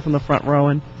pull a chair from the front row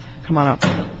and come on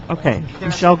up. Okay,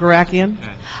 Michelle Garakian.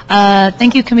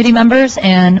 Thank you, committee members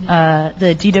and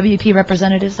the DWP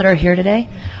representatives that are here today.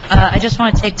 I just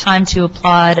want to take time to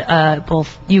applaud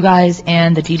both you guys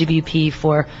and the DWP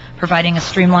for providing a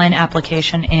streamlined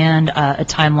application and a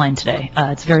timeline today.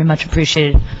 It's very much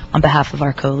appreciated on behalf of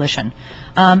our coalition.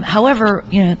 However,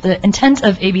 the intent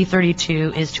of AB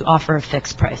 32 is to offer a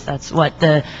fixed price. That's what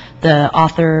the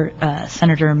author,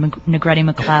 Senator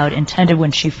Negrete-McLeod, intended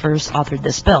when she first authored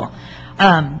this bill.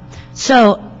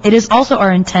 So it is also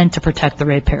our intent to protect the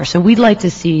ratepayer. So we'd like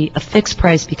to see a fixed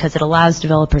price because it allows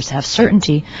developers to have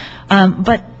certainty,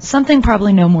 but something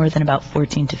probably no more than about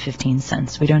 14 to 15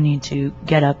 cents. We don't need to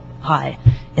get up high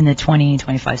in the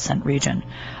 20-25 cent region.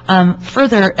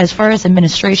 Further, as far as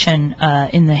administration,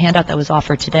 in the handout that was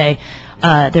offered today,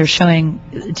 they're showing,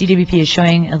 DWP is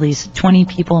showing at least 20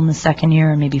 people in the second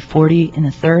year and maybe 40 in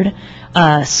the third.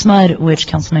 SMUD, which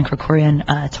Councilman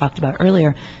Krikorian talked about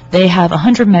earlier, they have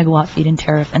 100 megawatt feed-in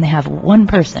tariff, and they have one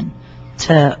person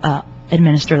to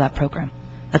administer that program.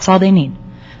 That's all they need.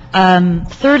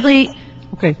 Thirdly...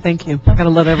 Okay, thank you. I've got to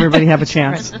let everybody have a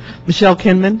chance. Michelle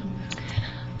Kinman.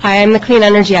 Hi, I'm the Clean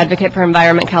Energy Advocate for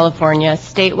Environment California,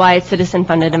 statewide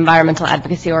citizen-funded environmental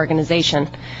advocacy organization.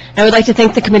 I would like to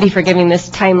thank the committee for giving this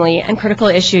timely and critical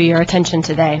issue your attention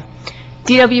today.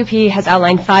 DWP has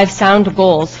outlined 5 sound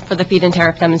goals for the feed-in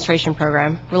tariff demonstration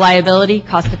program: reliability,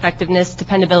 cost-effectiveness,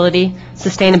 dependability,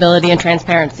 sustainability, and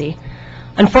transparency.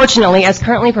 Unfortunately, as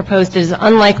currently proposed, it is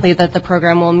unlikely that the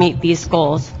program will meet these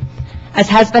goals. As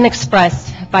has been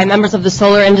expressed by members of the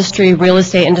solar industry, real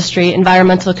estate industry,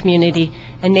 environmental community,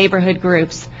 and neighborhood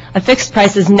groups, a fixed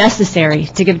price is necessary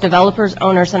to give developers,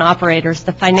 owners, and operators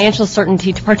the financial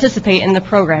certainty to participate in the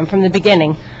program from the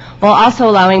beginning, while also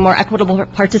allowing more equitable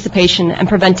participation and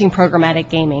preventing programmatic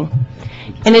gaming.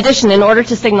 In addition, in order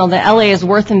to signal that LA is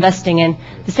worth investing in,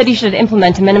 the city should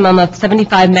implement a minimum of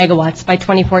 75 megawatts by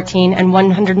 2014 and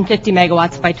 150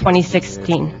 megawatts by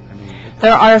 2016.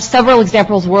 There are several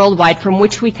examples worldwide from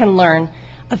which we can learn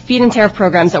of feed-in tariff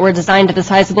programs that were designed at a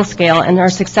sizable scale and are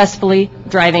successfully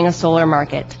driving a solar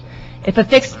market. If a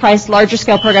fixed-price,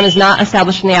 larger-scale program is not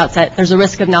established from the outset, there's a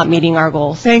risk of not meeting our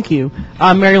goals. Thank you.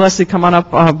 Mary Leslie, come on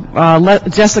up.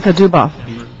 Jessica Duboff.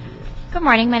 Good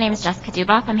morning. My name is Jessica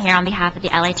Duboff. I'm here on behalf of the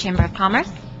LA Chamber of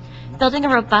Commerce. Building a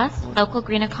robust local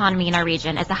green economy in our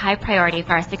region is a high priority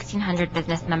for our 1,600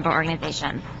 business member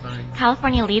organizations.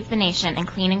 California leads the nation in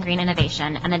clean and green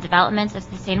innovation and the development of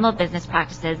sustainable business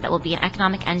practices that will be an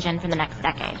economic engine for the next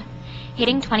decade.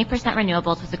 Hitting 20%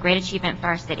 renewables was a great achievement for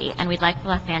our city, and we'd like for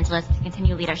Los Angeles to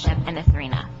continue leadership in this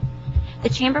arena. The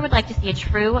Chamber would like to see a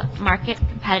true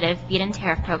market-competitive feed-in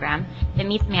tariff program that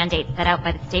meets mandates set out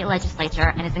by the state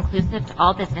legislature and is inclusive to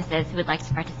all businesses who would like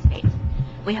to participate.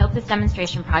 We hope this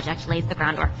demonstration project lays the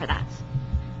groundwork for that.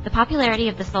 The popularity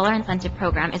of the Solar Incentive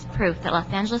Program is proof that Los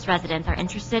Angeles residents are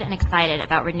interested and excited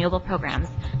about renewable programs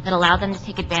that allow them to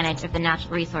take advantage of the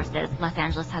natural resources Los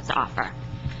Angeles has to offer.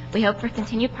 We hope for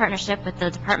continued partnership with the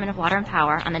Department of Water and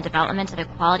Power on the development of a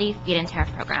quality feed-in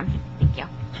tariff program. Thank you.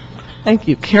 Thank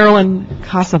you. Carolyn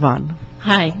Casavan.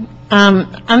 Hi.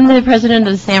 I'm the president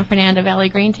of the San Fernando Valley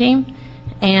Green Team,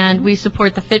 and we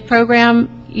support the FIT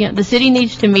program. You know, the city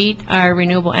needs to meet our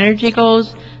renewable energy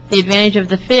goals. The advantage of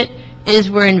the FIT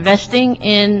is we're investing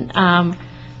in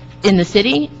the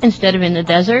city instead of in the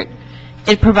desert.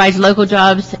 It provides local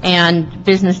jobs and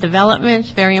business development.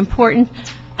 It's very important.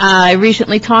 I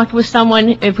recently talked with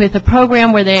someone with a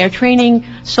program where they are training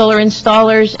solar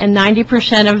installers, and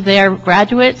 90% of their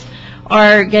graduates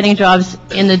are getting jobs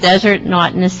in the desert,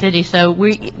 not in the city. So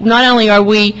we not only are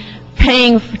we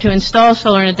paying to install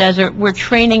solar in the desert, we're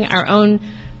training our own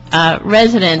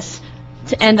residents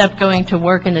to end up going to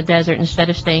work in the desert instead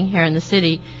of staying here in the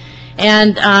city.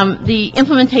 And the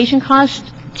implementation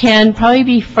cost can probably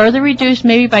be further reduced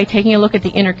maybe by taking a look at the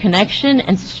interconnection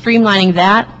and streamlining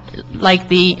that, like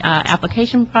the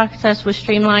application process was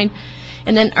streamlined.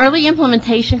 And then early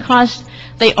implementation costs,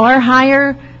 they are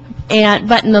higher,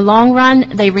 but in the long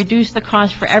run, they reduce the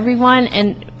cost for everyone,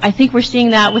 and I think we're seeing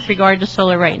that with regard to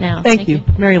solar right now. Thank you.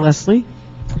 Mary Leslie.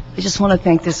 I just want to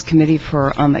thank this committee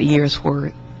for a year's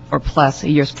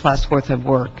plus worth of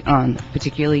work,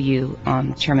 particularly you,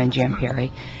 Chairman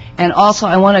Giampieri. And also,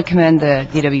 I want to commend the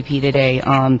DWP today.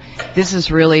 This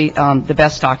is really the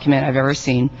best document I've ever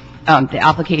seen. The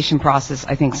application process,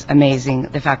 I think, is amazing.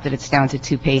 The fact that it's down to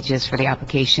 2 pages for the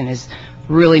application is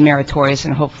really meritorious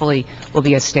and hopefully will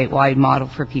be a statewide model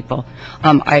for people.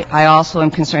 I also am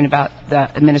concerned about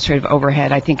the administrative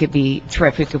overhead. I think it'd be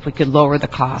terrific if we could lower the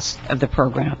cost of the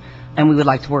program, and we would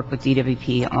like to work with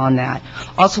DWP on that.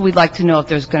 Also, we'd like to know if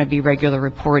there's going to be regular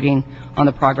reporting on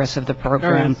the progress of the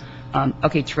program.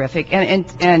 Okay, terrific. And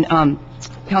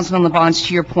Councilman LaBonge,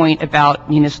 to your point about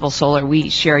municipal solar, we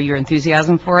share your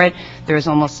enthusiasm for it. There's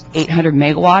almost 800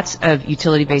 megawatts of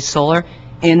utility-based solar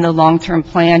in the long-term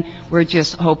plan. We're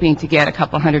just hoping to get a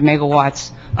couple hundred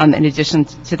megawatts in addition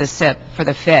to the SIP for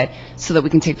the FIT so that we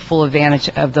can take full advantage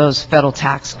of those federal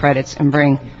tax credits and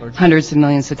bring hundreds of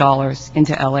millions of dollars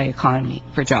into LA economy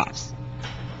for jobs.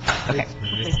 Okay.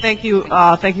 Thank you.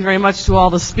 Thank you very much to all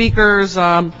the speakers.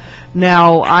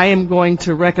 Now, I am going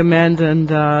to recommend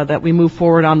that we move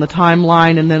forward on the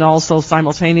timeline, and then also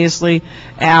simultaneously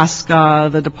ask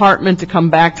the department to come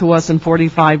back to us in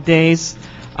 45 days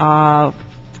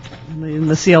and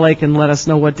the CLA can let us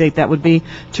know what date that would be,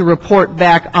 to report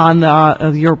back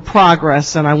on your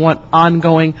progress, and I want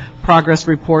ongoing progress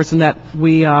reports and that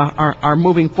we are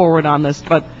moving forward on this.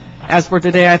 But as for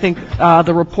today, I think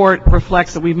the report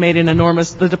reflects that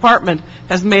the department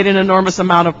has made an enormous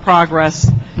amount of progress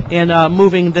in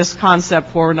moving this concept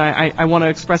forward, and I want to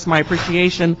express my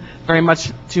appreciation very much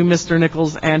to Mr.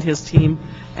 Nichols and his team,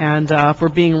 and for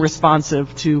being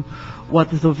responsive to what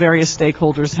the various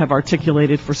stakeholders have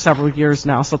articulated for several years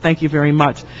now. So thank you very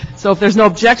much. So if there's no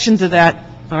objection to that,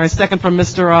 all right, second from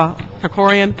Mr.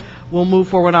 Krikorian, we'll move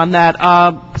forward on that.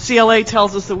 CLA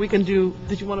tells us that we can do,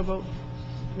 did you want to vote?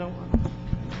 No?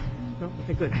 No?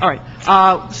 Okay, good. All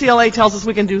right. CLA tells us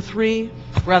we can do 3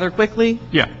 rather quickly.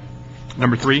 Yeah.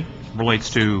 Number 3 relates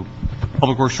to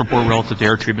Public Works report relative to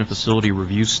air treatment facility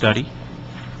review study.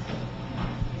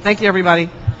 Thank you, everybody.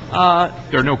 There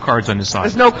are no cards on this side.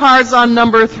 There's no cards on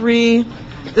number 3.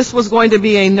 This was going to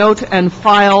be a note and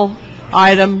file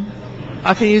item.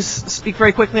 Can you speak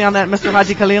very quickly on that, Mr.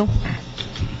 Haji Khalil?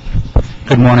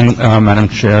 Good morning, Madam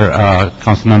Chair,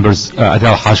 Council members.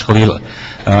 Adel Haj Khalil,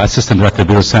 Assistant Director,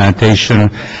 Bureau of Sanitation.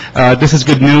 This is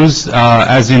good news.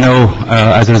 As you know,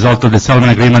 as a result of the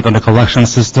settlement agreement on the collection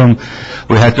system,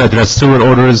 we had to address sewer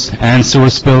odors and sewer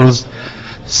spills.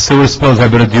 Sewer spills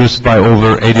have been reduced by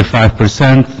over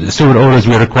 85%. Sewer odors,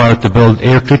 we are required to build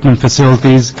air treatment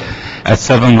facilities at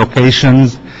 7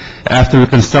 locations. After we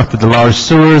constructed the large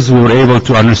sewers, we were able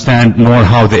to understand more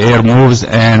how the air moves,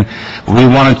 and we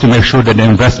wanted to make sure that the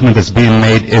investment that's being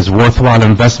made is worthwhile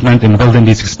investment in building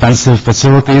these expensive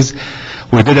facilities.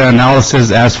 We did an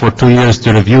analysis, asked for 2 years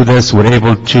to review this. We're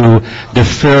able to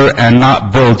defer and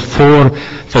not build 4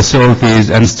 facilities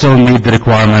and still meet the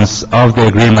requirements of the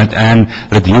agreement and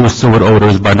reduce sewer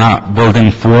odors by not building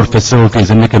 4 facilities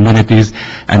in the communities,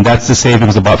 and that's the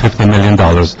savings, about $50 million.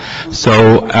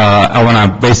 So I want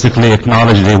to basically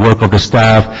acknowledge the work of the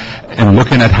staff in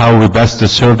looking at how we best to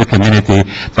serve the community,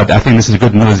 but I think this is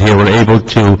good news here. We're able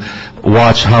to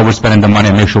watch how we're spending the money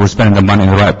and make sure we're spending the money in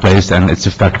the right place and it's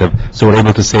effective. So we're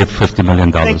able to save $50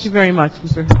 million. Thank you very much,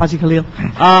 Mr. Haji Khalil.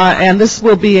 And this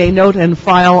will be a note and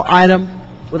file item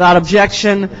without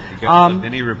objection.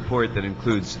 Any report that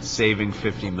includes saving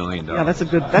 $50 million. Yeah, that's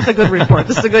a good report.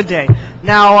 This is a good day.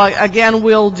 Now, again,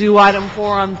 we'll do item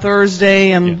 4 on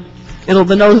Thursday, and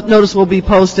the notice will be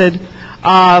posted.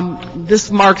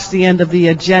 This marks the end of the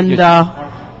agenda.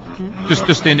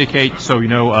 Just to indicate, so you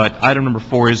know, item number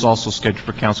 4 is also scheduled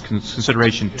for council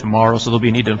consideration tomorrow, so there'll be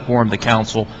a need to inform the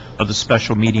council of the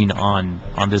special meeting on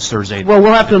this Thursday. Well,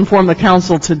 we'll have to inform the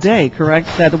council today, correct,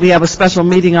 that we have a special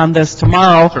meeting on this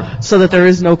tomorrow, so that there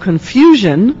is no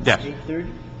confusion. Yes.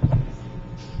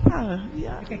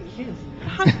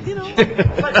 You know,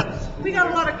 but we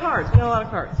got a lot of cards.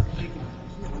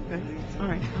 Okay. All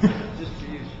right.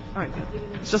 All right.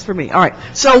 It's just for me. All right.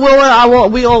 So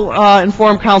we'll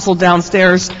inform council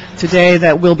downstairs today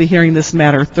that we'll be hearing this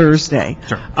matter Thursday.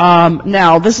 Sure.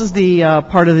 Now, this is the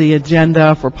part of the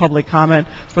agenda for public comment.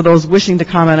 For those wishing to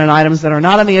comment on items that are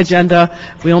not on the agenda,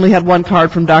 we only had 1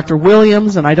 card from Dr.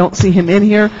 Williams, and I don't see him in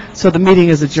here, so the meeting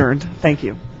is adjourned. Thank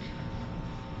you.